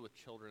 those of you with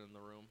children in the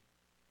room,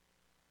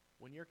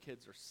 when your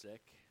kids are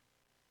sick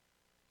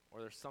or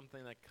there's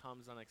something that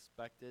comes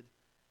unexpected,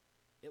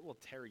 it will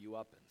tear you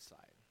up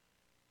inside.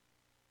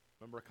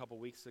 Remember a couple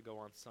weeks ago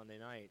on Sunday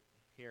night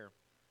here,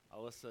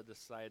 Alyssa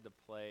decided to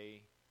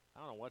play, I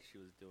don't know what she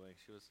was doing.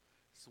 She was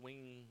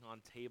swinging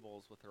on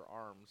tables with her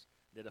arms,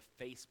 did a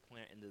face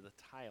plant into the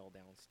tile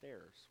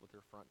downstairs with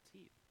her front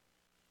teeth.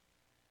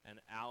 And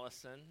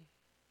Allison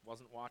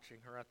wasn't watching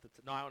her at the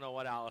no, I don't know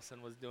what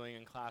Allison was doing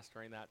in class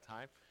during that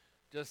time.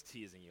 Just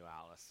teasing you,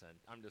 Allison.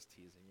 I'm just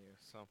teasing you.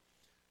 So,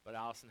 but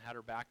Allison had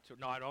her back to,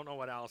 no, I don't know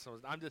what Allison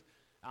was.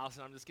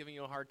 Allison, I'm just giving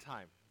you a hard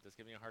time. Just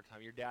giving you a hard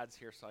time. Your dad's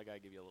here, so I got to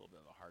give you a little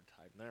bit of a hard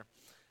time there.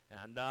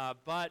 And,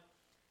 but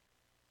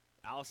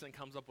Allison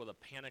comes up with a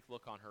panicked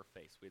look on her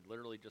face. We'd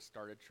literally just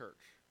started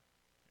church.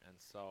 And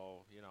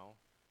so,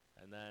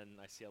 and then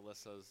I see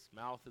Alyssa's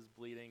mouth is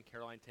bleeding.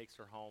 Caroline takes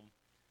her home.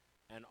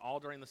 And all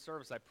during the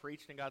service, I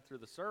preached and got through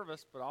the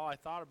service, but all I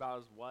thought about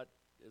is what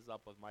is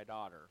up with my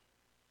daughter.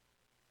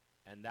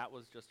 And that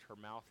was just her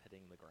mouth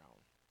hitting the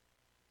ground.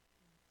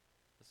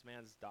 This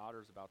man's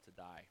daughter's about to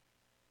die.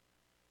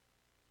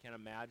 Can't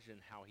imagine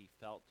how he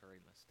felt during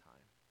this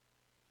time.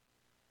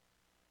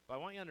 But I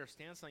want you to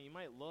understand something. You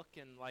might look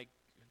and like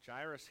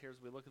Jairus here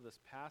as we look at this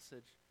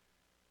passage,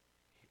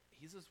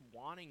 he's just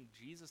wanting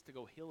Jesus to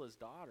go heal his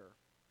daughter.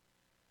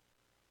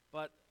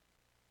 But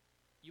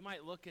you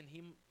might look and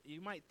you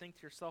might think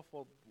to yourself,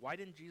 well, why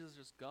didn't Jesus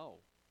just go?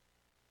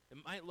 It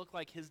might look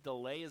like his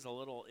delay is a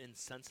little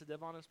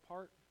insensitive on his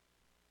part.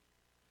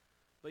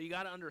 But you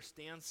got to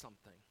understand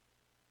something.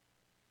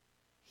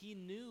 He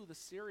knew the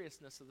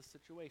seriousness of the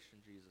situation,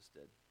 Jesus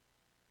did.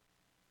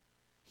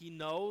 He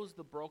knows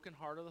the broken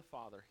heart of the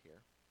Father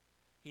here.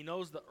 He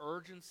knows the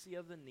urgency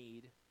of the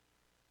need,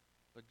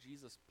 but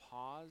Jesus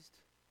paused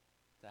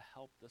to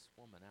help this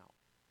woman out.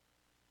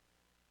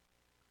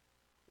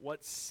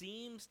 What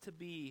seems to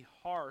be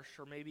harsh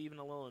or maybe even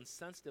a little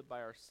insensitive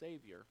by our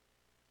Savior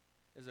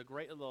is a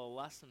great little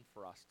lesson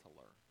for us to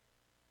learn.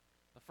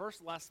 The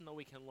first lesson that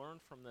we can learn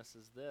from this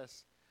is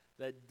this,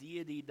 that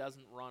deity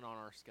doesn't run on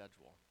our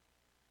schedule.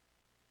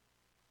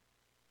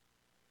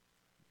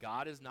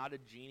 God is not a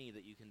genie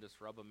that you can just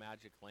rub a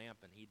magic lamp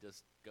and he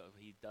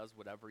does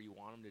whatever you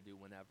want him to do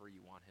whenever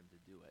you want him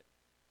to do it.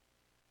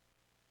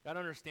 Got to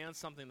understand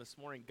something this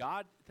morning.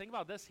 God, think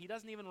about this, he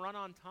doesn't even run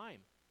on time,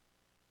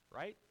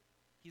 right?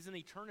 He's in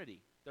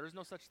eternity. There is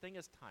no such thing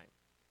as time.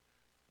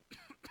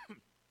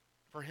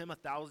 For him,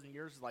 1,000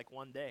 years is like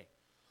one day.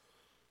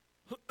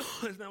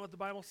 Isn't that what the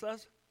Bible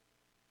says?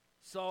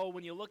 So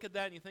when you look at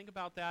that and you think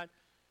about that,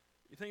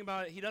 you think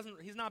about it,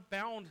 he's not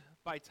bound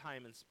by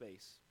time and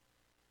space.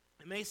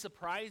 It may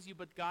surprise you,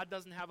 but God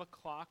doesn't have a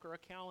clock or a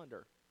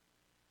calendar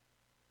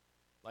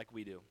like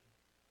we do.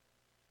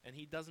 And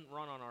he doesn't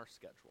run on our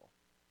schedule.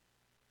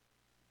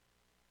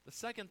 The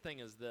second thing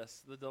is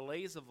this, the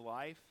delays of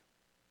life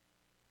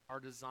are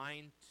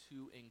designed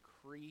to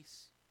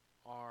increase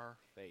our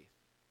faith.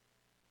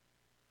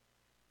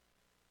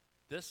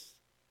 This,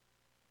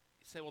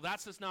 you say, well,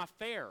 that's just not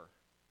fair.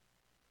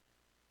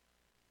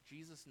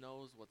 Jesus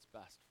knows what's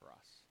best for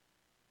us.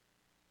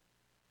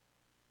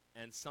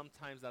 And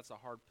sometimes that's a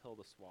hard pill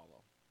to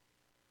swallow.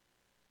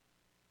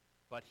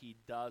 But he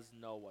does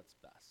know what's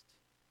best.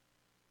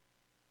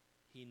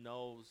 He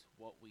knows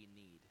what we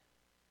need.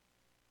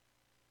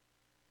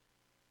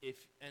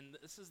 And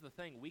this is the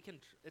thing,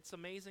 it's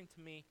amazing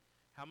to me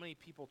how many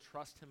people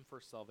trust him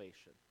for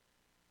salvation.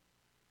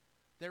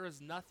 There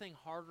is nothing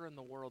harder in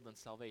the world than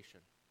salvation.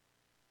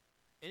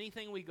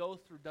 Anything we go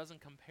through doesn't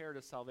compare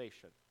to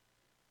salvation.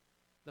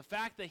 The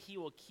fact that he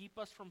will keep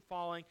us from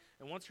falling,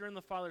 and once you're in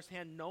the Father's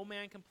hand, no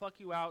man can pluck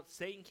you out,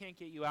 Satan can't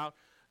get you out,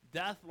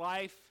 death,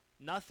 life,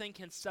 nothing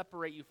can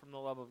separate you from the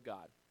love of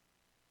God.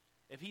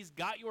 If he's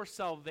got your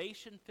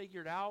salvation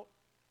figured out,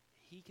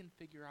 he can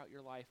figure out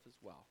your life as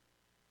well,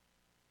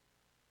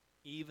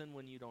 even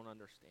when you don't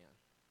understand.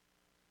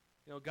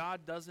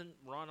 God doesn't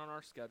run on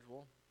our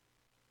schedule,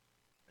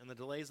 and the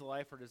delays of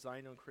life are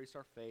designed to increase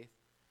our faith.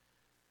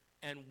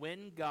 And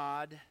when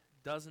God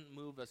doesn't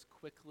move as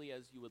quickly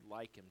as you would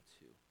like him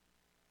to,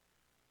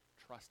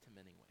 trust him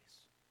anyways.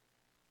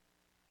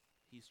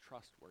 He's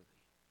trustworthy.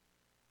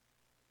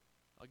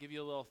 I'll give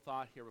you a little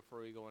thought here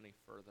before we go any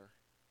further.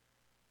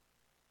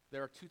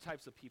 There are two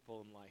types of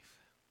people in life.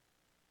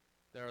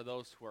 There are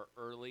those who are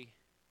early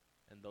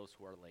and those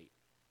who are late.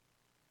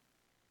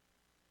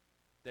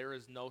 There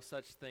is no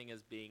such thing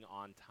as being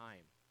on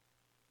time.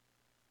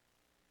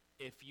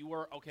 If you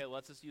were, okay,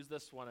 let's just use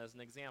this one as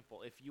an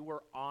example. If you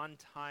were on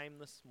time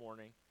this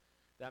morning,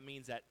 that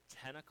means at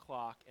 10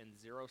 o'clock and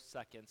 0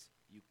 seconds,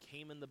 you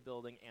came in the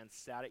building and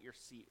sat at your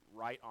seat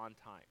right on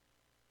time.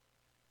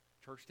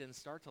 Church didn't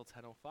start till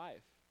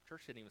 10:05.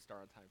 Church didn't even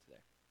start on time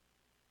today.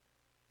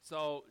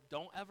 So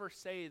don't ever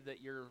say that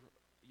you're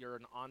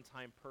an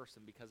on-time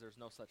person, because there's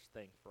no such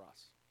thing for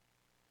us.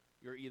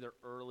 You're either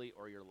early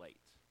or you're late.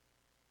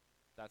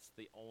 That's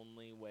the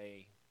only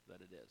way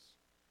that it is.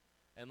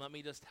 And let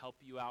me just help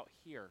you out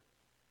here.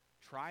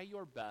 Try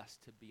your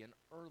best to be an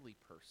early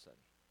person.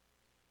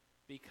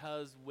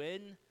 Because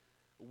when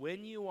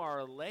when you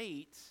are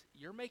late,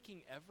 you're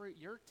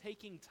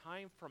taking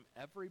time from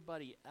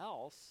everybody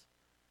else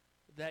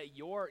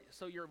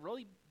so you're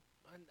really,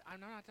 I'm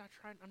not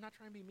trying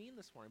to be mean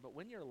this morning, but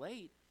when you're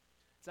late,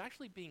 it's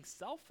actually being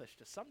selfish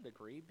to some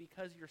degree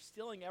because you're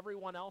stealing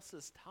everyone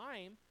else's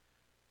time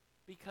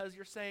because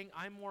you're saying,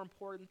 I'm more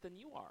important than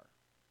you are.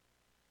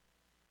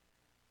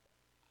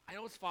 I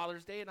know it's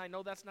Father's Day, and I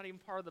know that's not even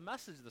part of the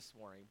message this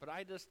morning, but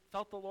I just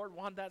felt the Lord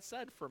wanted that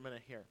said for a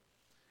minute here.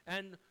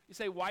 And you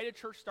say, why did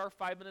church start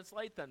 5 minutes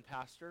late then,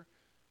 Pastor?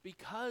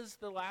 Because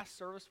the last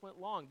service went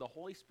long. The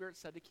Holy Spirit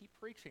said to keep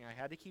preaching. I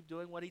had to keep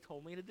doing what he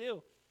told me to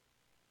do.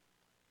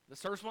 The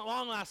service went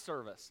long last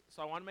service,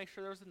 so I want to make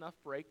sure there was enough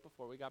break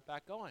before we got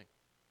back going.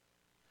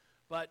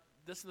 But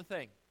this is the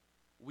thing.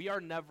 We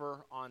are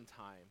never on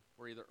time.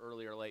 We're either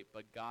early or late,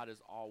 but God is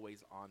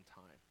always on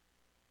time.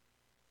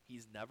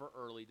 He's never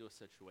early to a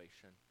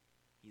situation.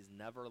 He's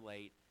never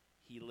late.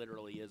 He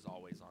literally is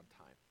always on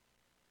time.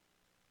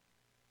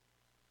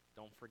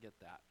 Don't forget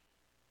that.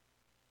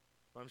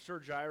 I'm sure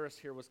Jairus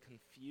here was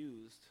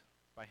confused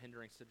by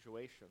hindering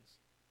situations.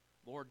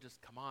 Lord,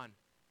 just come on.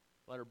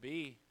 Let her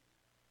be.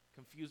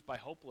 Confused by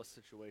hopeless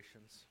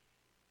situations.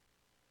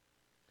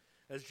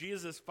 As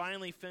Jesus is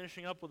finally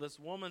finishing up with this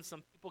woman,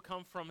 some people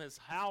come from his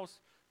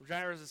house, from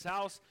Jairus'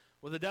 house,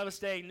 with the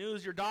devastating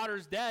news, your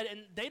daughter's dead,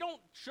 and they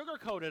don't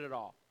sugarcoat it at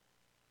all.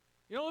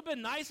 You know, it would have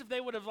been nice if they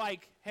would have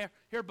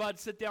here, bud,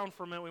 sit down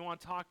for a minute, we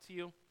want to talk to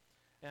you,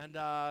 and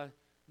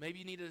maybe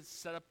you need to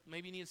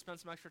spend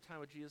some extra time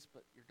with Jesus,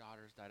 but your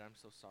daughter's died, I'm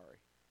so sorry.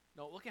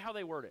 No, look at how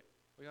they word it.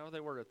 Look at how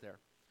they word it there.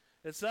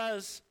 It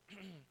says,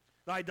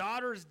 thy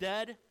daughter's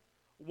dead,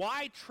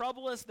 why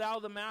troublest thou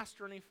the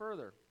master any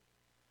further?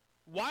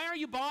 Why are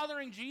you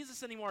bothering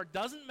Jesus anymore? It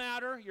doesn't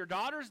matter. Your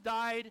daughter's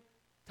died.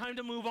 Time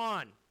to move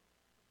on.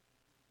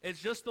 It's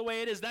just the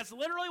way it is. That's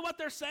literally what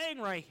they're saying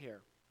right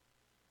here.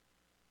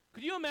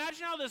 Could you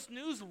imagine how this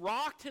news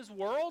rocked his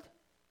world?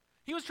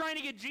 He was trying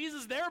to get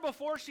Jesus there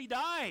before she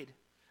died.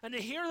 And to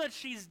hear that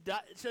she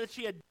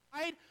had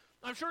died,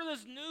 I'm sure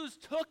this news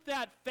took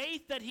that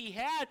faith that he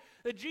had,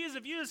 that Jesus,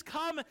 if you just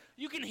come,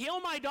 you can heal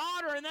my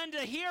daughter, and then to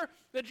hear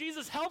that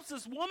Jesus helps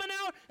this woman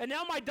out, and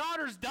now my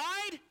daughter's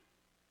died.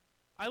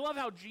 I love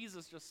how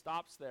Jesus just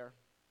stops there,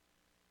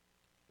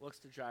 looks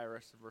to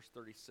Jairus in verse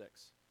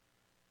 36,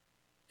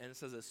 and it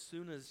says, as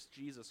soon as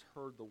Jesus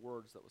heard the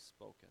words that was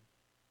spoken,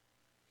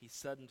 he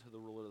said unto the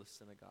ruler of the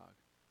synagogue,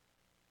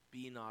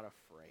 be not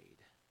afraid,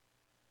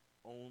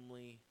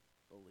 only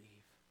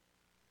believe.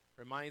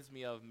 Reminds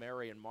me of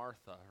Mary and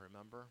Martha,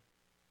 remember?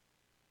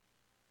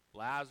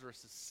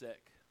 Lazarus is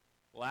sick.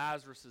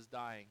 Lazarus is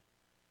dying.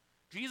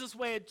 Jesus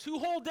waited 2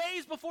 whole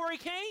days before he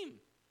came.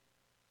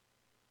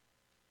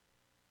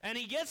 And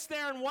he gets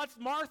there, and what's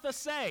Martha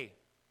say?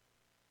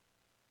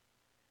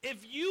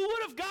 If you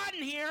would have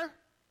gotten here,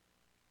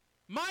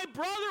 my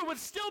brother would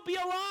still be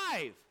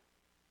alive.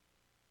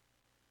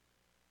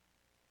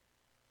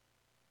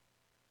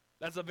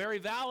 That's a very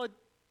valid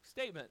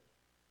statement.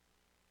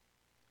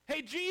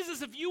 Hey,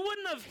 Jesus, if you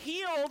wouldn't have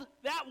healed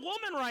that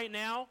woman right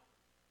now,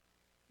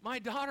 my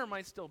daughter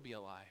might still be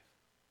alive.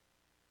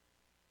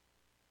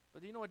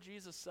 But do you know what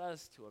Jesus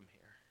says to him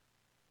here?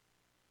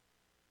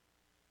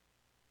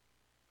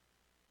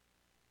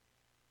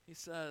 He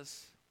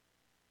says,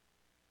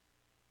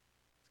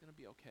 it's going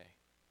to be okay.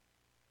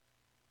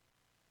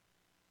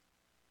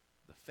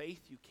 The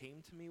faith you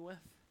came to me with,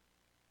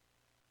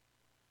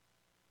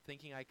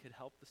 thinking I could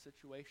help the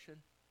situation,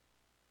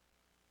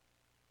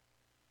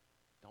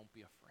 don't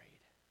be afraid.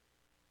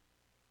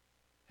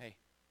 Hey,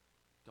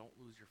 don't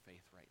lose your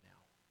faith right now.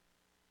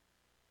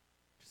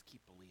 Just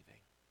keep believing.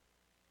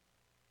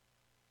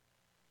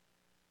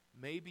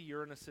 Maybe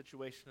you're in a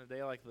situation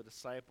today like the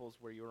disciples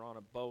where you're on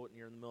a boat and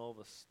you're in the middle of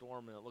a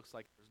storm and it looks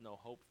like there's no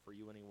hope for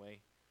you any way,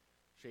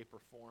 shape, or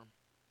form.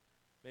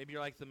 Maybe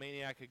you're like the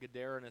maniac of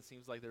Gadara and it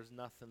seems like there's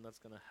nothing that's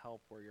going to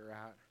help where you're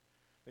at.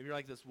 Maybe you're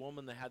like this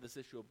woman that had this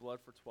issue of blood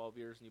for 12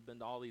 years and you've been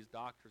to all these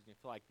doctors and you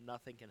feel like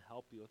nothing can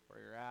help you with where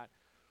you're at.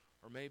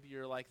 Or maybe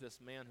you're like this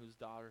man whose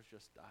daughter's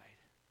just died.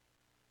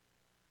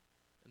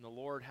 And the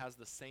Lord has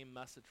the same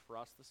message for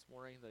us this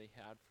morning that he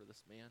had for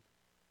this man.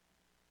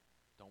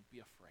 Don't be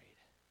afraid.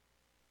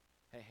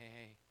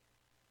 Hey,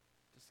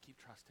 just keep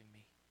trusting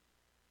me.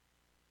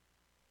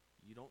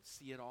 You don't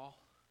see it all.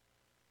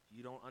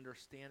 You don't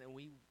understand.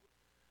 And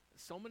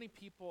so many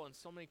people and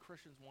so many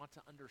Christians want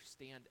to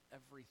understand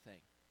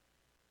everything.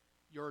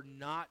 You're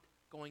not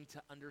going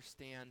to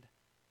understand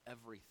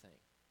everything.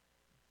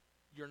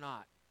 You're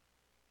not.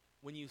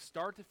 When you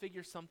start to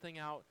figure something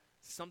out,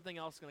 something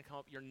else is going to come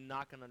up. You're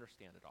not going to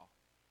understand it all.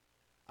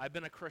 I've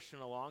been a Christian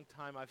a long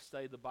time. I've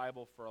studied the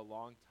Bible for a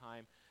long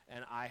time,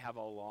 and I have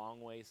a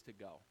long ways to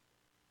go.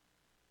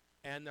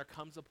 And there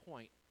comes a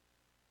point.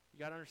 You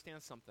got to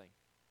understand something.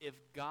 If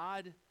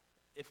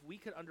we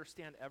could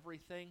understand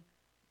everything,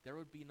 there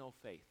would be no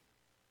faith.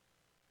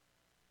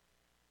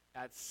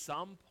 At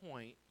some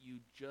point, you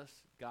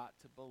just got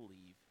to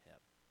believe him.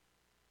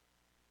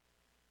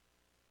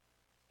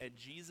 And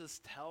Jesus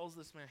tells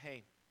this man,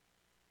 hey,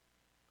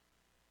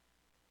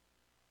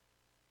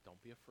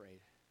 don't be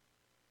afraid.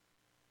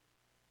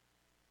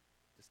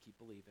 Just keep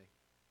believing.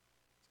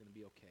 It's going to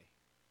be okay.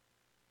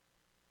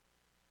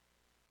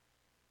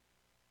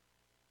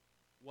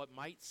 What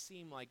might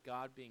seem like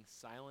God being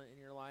silent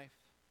in your life,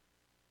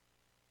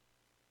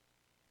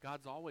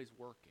 God's always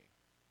working.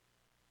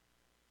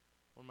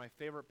 One of my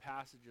favorite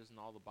passages in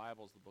all the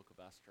Bible is the book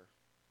of Esther.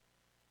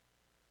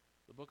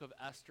 The book of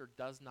Esther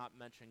does not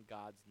mention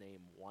God's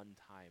name one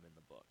time in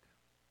the book.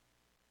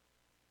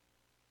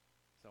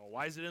 So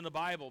why is it in the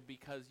Bible?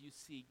 Because you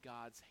see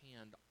God's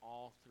hand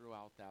all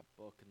throughout that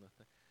book. And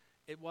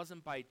it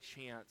wasn't by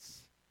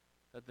chance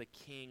that the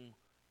king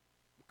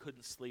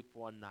couldn't sleep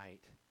one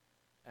night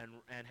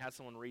and had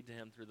someone read to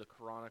him through the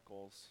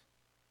chronicles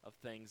of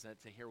things and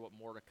to hear what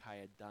Mordecai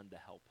had done to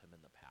help him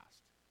in the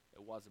past.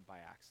 It wasn't by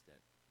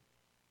accident,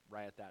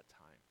 right at that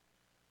time.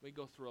 We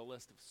go through a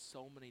list of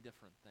so many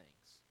different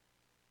things.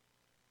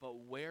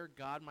 But where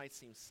God might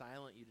seem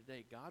silent you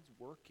today, God's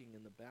working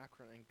in the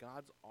background, and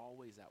God's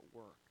always at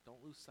work.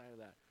 Don't lose sight of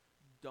that.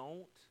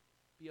 Don't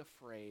be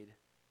afraid.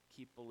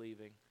 Keep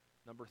believing.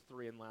 Number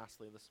 3, and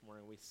lastly this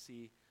morning, we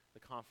see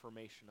the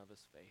confirmation of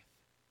his faith.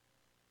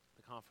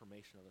 The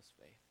confirmation of his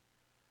faith.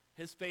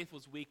 His faith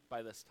was weak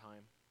by this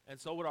time, and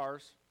so would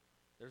ours.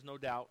 There's no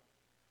doubt.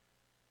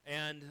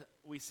 And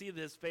we see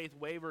that his faith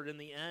wavered. In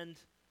the end,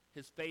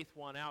 his faith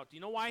won out. Do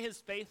you know why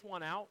his faith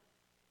won out?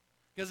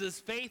 Because his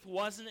faith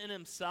wasn't in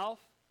himself.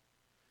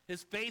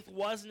 His faith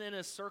wasn't in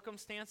his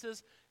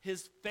circumstances.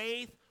 His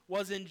faith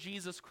was in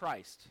Jesus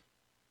Christ.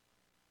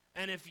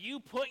 And if you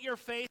put your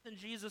faith in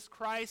Jesus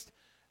Christ,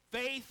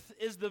 faith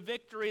is the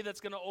victory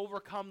that's going to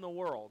overcome the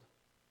world.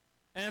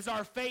 And it's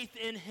our faith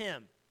in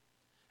him.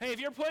 Hey,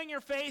 if you're putting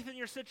your faith in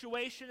your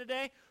situation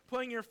today,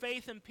 putting your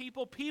faith in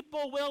people,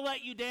 people will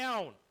let you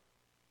down.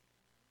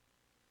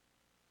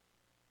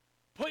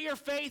 Put your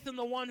faith in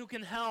the one who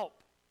can help.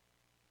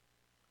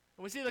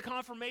 And we see the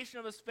confirmation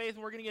of his faith,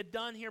 and we're going to get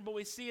done here, but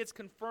we see it's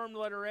confirmed,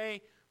 letter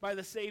A, by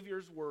the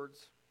Savior's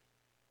words.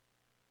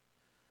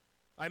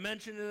 I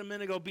mentioned it a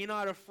minute ago, be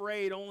not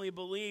afraid, only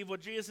believe. What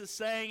Jesus is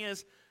saying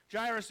is,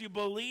 Jairus, you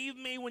believed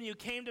me when you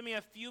came to me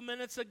a few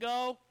minutes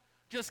ago?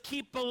 Just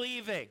keep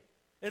believing.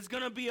 It's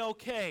going to be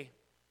okay.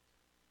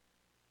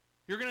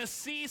 You're going to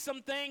see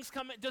some things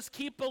coming. Just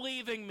keep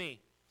believing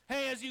me.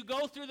 Hey, as you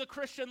go through the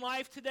Christian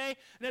life today,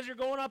 and as you're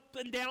going up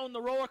and down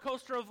the roller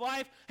coaster of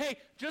life, hey,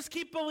 just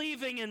keep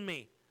believing in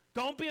me.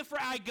 Don't be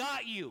afraid. I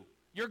got you.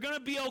 You're going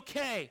to be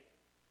okay.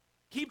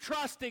 Keep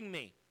trusting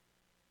me.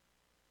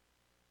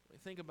 When we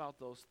think about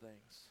those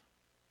things,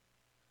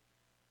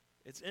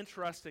 it's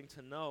interesting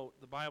to note,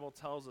 the Bible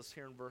tells us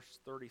here in verse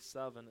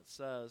 37, it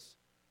says,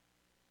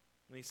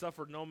 and he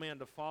suffered no man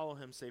to follow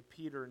him, save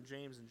Peter and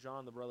James and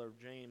John, the brother of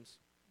James.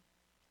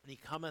 And he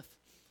cometh,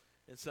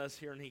 it says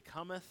here, and he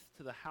cometh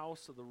to the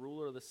house of the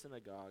ruler of the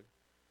synagogue,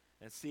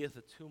 and seeth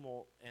a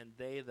tumult, and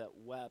they that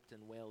wept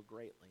and wailed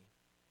greatly.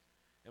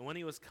 And when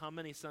he was come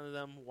in, he said unto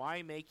them,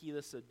 Why make ye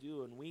this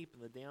ado, and weep?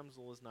 And the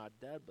damsel is not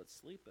dead, but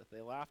sleepeth.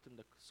 They laughed him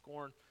to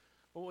scorn.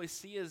 But what we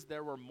see is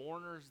there were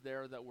mourners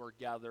there that were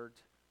gathered,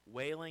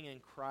 wailing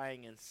and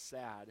crying and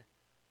sad,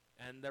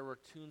 and there were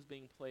tunes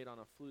being played on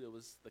a flute. It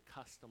was the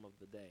custom of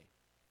the day.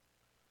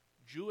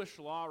 Jewish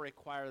law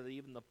required that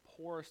even the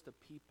poorest of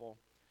people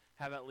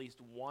have at least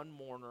one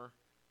mourner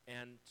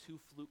and 2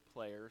 flute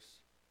players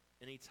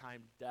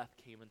anytime death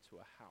came into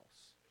a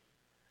house.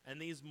 And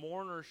these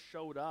mourners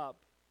showed up.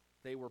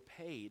 They were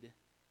paid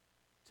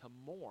to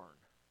mourn.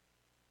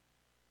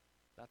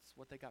 That's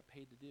what they got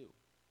paid to do.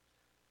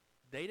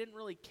 They didn't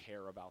really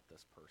care about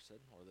this person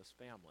or this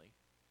family.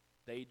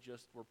 They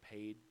just were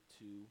paid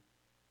to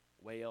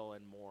wail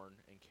and mourn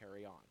and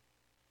carry on.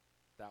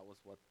 That was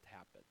what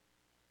happened.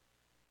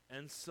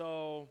 And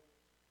so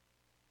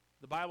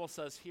the Bible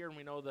says here, and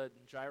we know that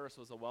Jairus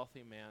was a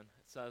wealthy man.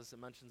 It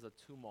mentions a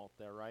tumult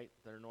there, right?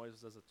 Their noise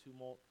was as a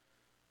tumult,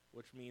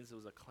 which means it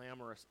was a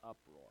clamorous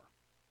uproar.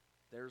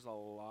 There's a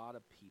lot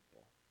of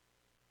people.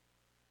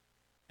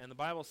 And the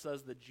Bible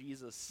says that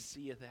Jesus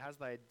seeth. It has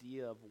the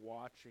idea of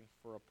watching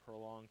for a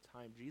prolonged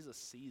time. Jesus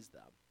sees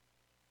them.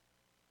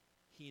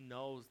 He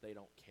knows they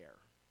don't care.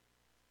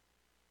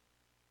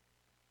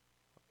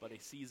 But he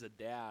sees a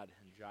dad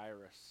in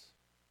Jairus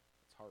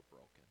that's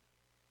heartbroken.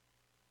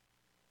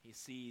 He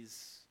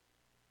sees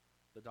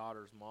the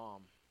daughter's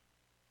mom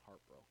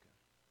heartbroken.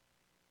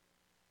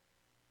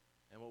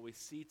 And what we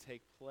see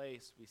take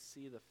place, we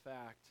see the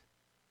fact,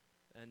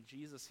 and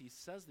Jesus, he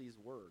says these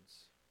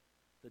words,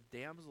 the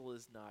damsel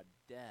is not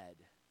dead,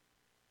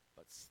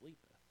 but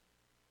sleepeth.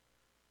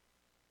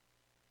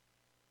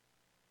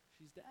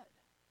 She's dead.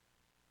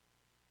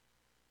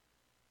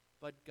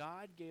 But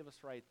God gave us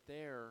right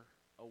there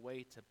a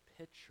way to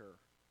picture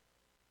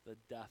the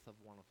death of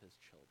one of his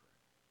children.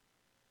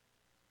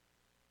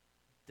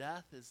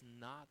 Death is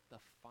not the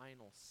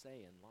final say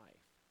in life.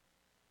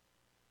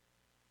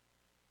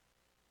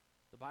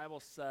 The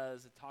Bible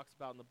says, it talks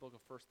about in the book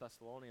of 1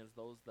 Thessalonians,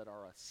 those that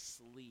are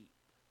asleep.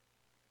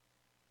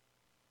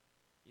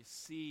 You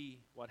see,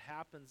 what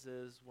happens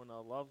is when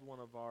a loved one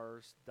of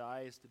ours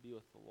dies to be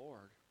with the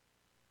Lord,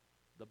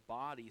 the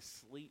body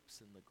sleeps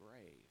in the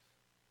grave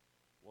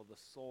while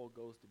the soul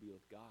goes to be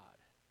with God.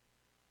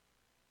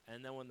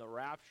 And then when the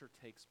rapture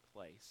takes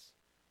place,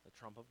 the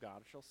trump of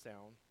God shall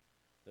sound,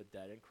 the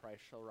dead in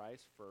Christ shall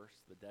rise first,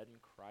 the dead in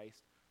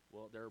Christ,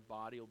 their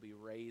body will be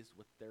raised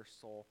with their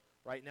soul.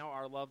 Right now,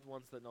 our loved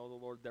ones that know the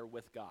Lord, they're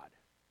with God.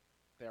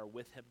 They are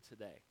with him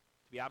today.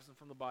 To be absent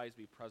from the body is to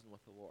be present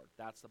with the Lord.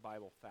 That's the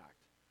Bible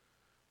fact.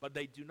 But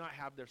they do not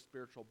have their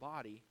spiritual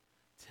body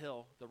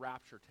till the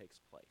rapture takes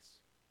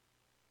place.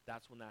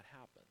 That's when that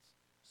happens.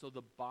 So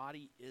the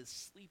body is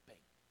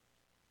sleeping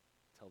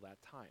till that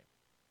time.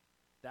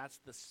 That's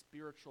the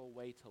spiritual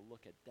way to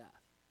look at death.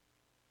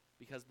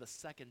 Because the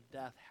second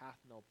death hath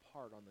no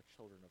part on the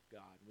children of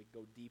God. And we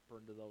go deeper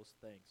into those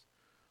things.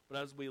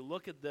 But as we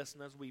look at this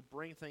and as we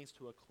bring things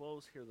to a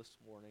close here this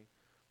morning,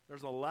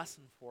 there's a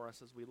lesson for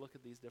us as we look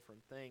at these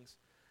different things.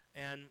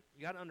 And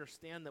you got to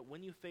understand that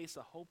when you face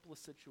a hopeless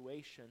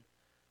situation,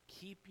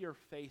 keep your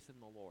faith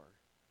in the Lord.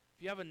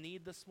 If you have a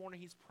need this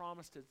morning, He's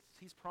promised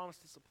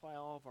to supply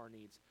all of our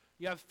needs.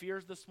 You have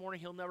fears this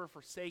morning, He'll never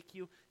forsake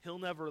you. He'll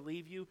never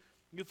leave you.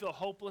 You feel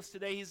hopeless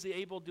today, He's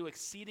able to do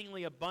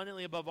exceedingly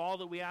abundantly above all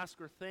that we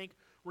ask or think.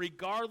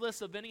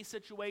 Regardless of any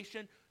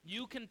situation,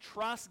 you can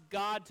trust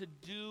God to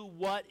do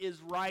what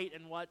is right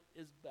and what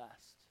is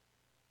best.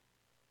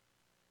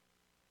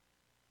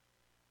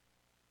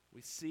 We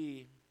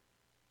see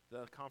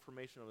the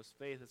confirmation of his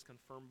faith is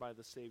confirmed by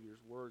the Savior's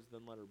words,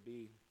 then letter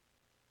B.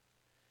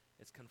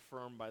 It's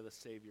confirmed by the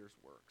Savior's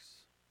works.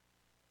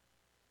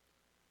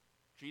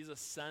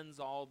 Jesus sends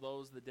all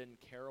those that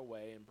didn't care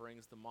away and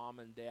brings the mom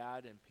and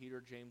dad and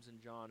Peter, James, and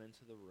John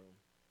into the room.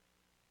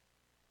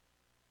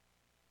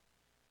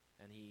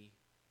 And he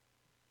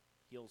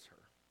heals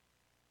her.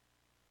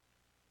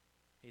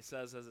 He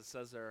says, as it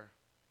says there,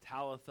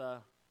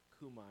 Talitha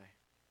Kumai.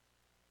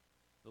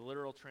 The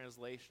literal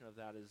translation of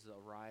that is,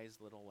 arise,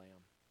 little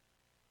lamb.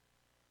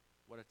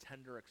 What a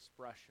tender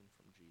expression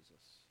from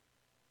Jesus.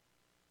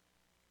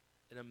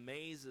 It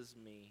amazes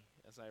me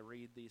as I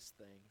read these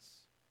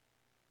things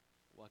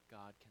what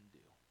God can do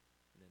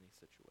in any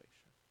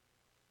situation.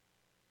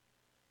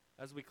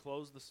 As we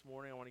close this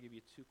morning, I want to give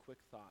you two quick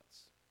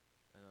thoughts,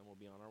 and then we'll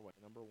be on our way.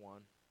 Number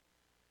one,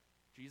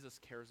 Jesus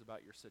cares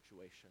about your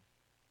situation.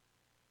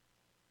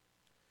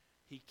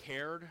 He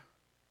cared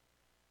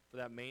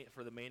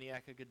for the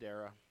maniac of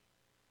Gadara.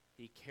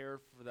 He cared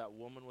for that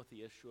woman with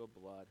the issue of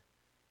blood.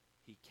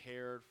 He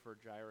cared for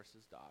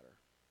Jairus' daughter.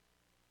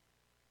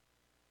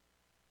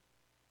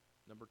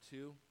 Number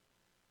two,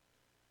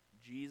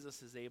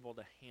 Jesus is able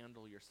to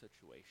handle your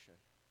situation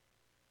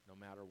no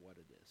matter what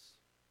it is.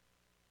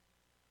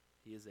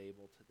 He is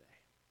able today.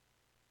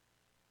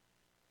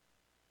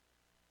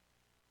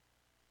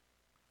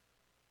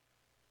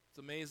 It's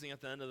amazing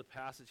at the end of the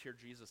passage here,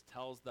 Jesus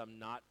tells them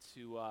not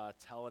to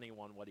tell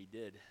anyone what he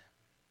did.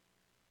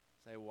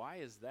 Say, why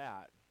is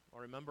that?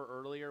 Well, remember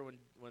earlier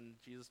when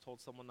Jesus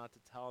told someone not to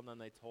tell, and then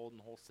they told, and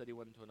the whole city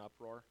went into an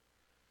uproar?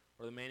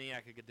 Or the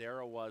maniac of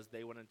Gadara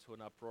they went into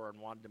an uproar and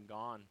wanted him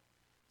gone.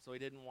 So he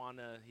didn't want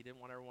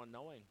everyone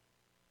knowing.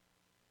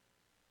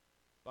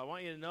 But I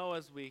want you to know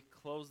as we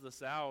close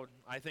this out,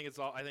 I think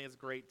it's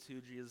great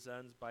too. Jesus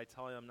ends by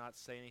telling them not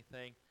to say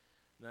anything,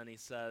 and then he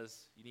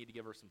says, you need to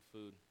give her some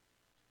food.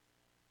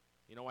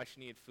 You know why she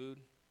needed food?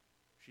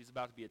 She's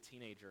about to be a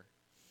teenager.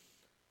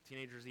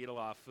 Teenagers eat a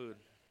lot of food.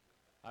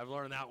 I've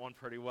learned that one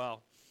pretty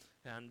well.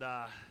 And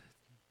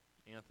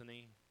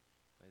Anthony,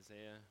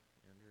 Isaiah,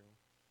 Andrew,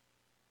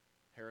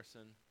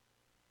 Harrison,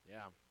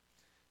 yeah,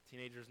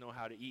 teenagers know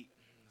how to eat.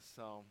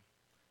 So,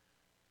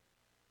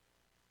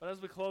 but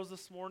as we close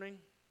this morning,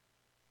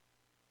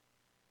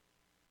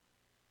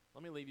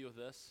 let me leave you with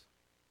this.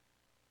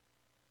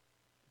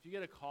 If you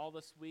get a call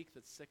this week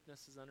that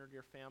sickness has entered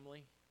your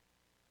family,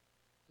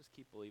 just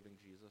keep believing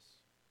Jesus.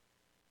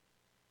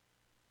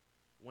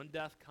 When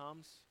death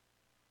comes,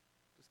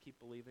 just keep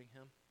believing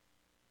him.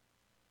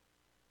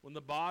 When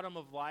the bottom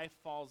of life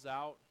falls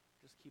out,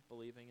 just keep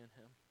believing in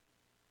him.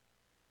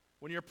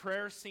 When your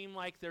prayers seem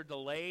like they're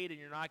delayed and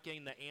you're not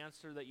getting the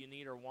answer that you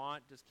need or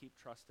want, just keep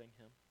trusting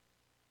him.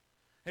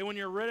 Hey, when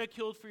you're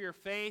ridiculed for your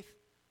faith,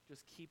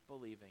 just keep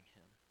believing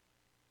him.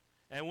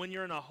 And when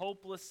you're in a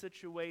hopeless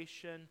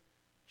situation,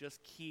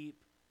 just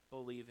keep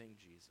believing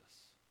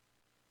Jesus.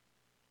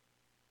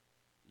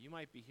 You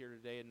might be here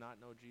today and not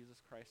know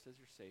Jesus Christ as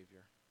your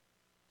Savior.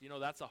 Do you know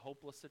that's a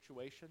hopeless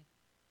situation?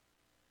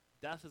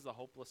 Death is a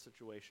hopeless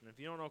situation. If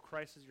you don't know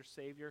Christ as your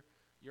Savior,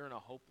 you're in a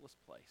hopeless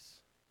place.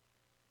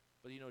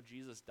 But you know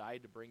Jesus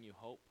died to bring you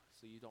hope,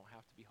 so you don't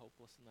have to be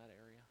hopeless in that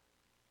area.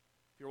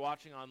 If you're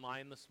watching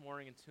online this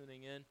morning and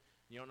tuning in, and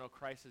you don't know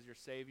Christ as your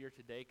Savior,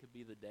 today could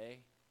be the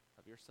day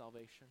of your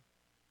salvation,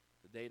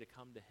 the day to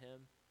come to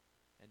him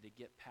and to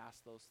get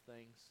past those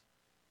things.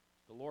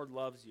 The Lord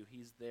loves you.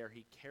 He's there.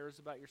 He cares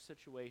about your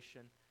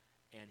situation,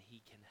 and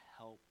he can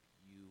help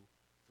you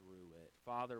through it. Father,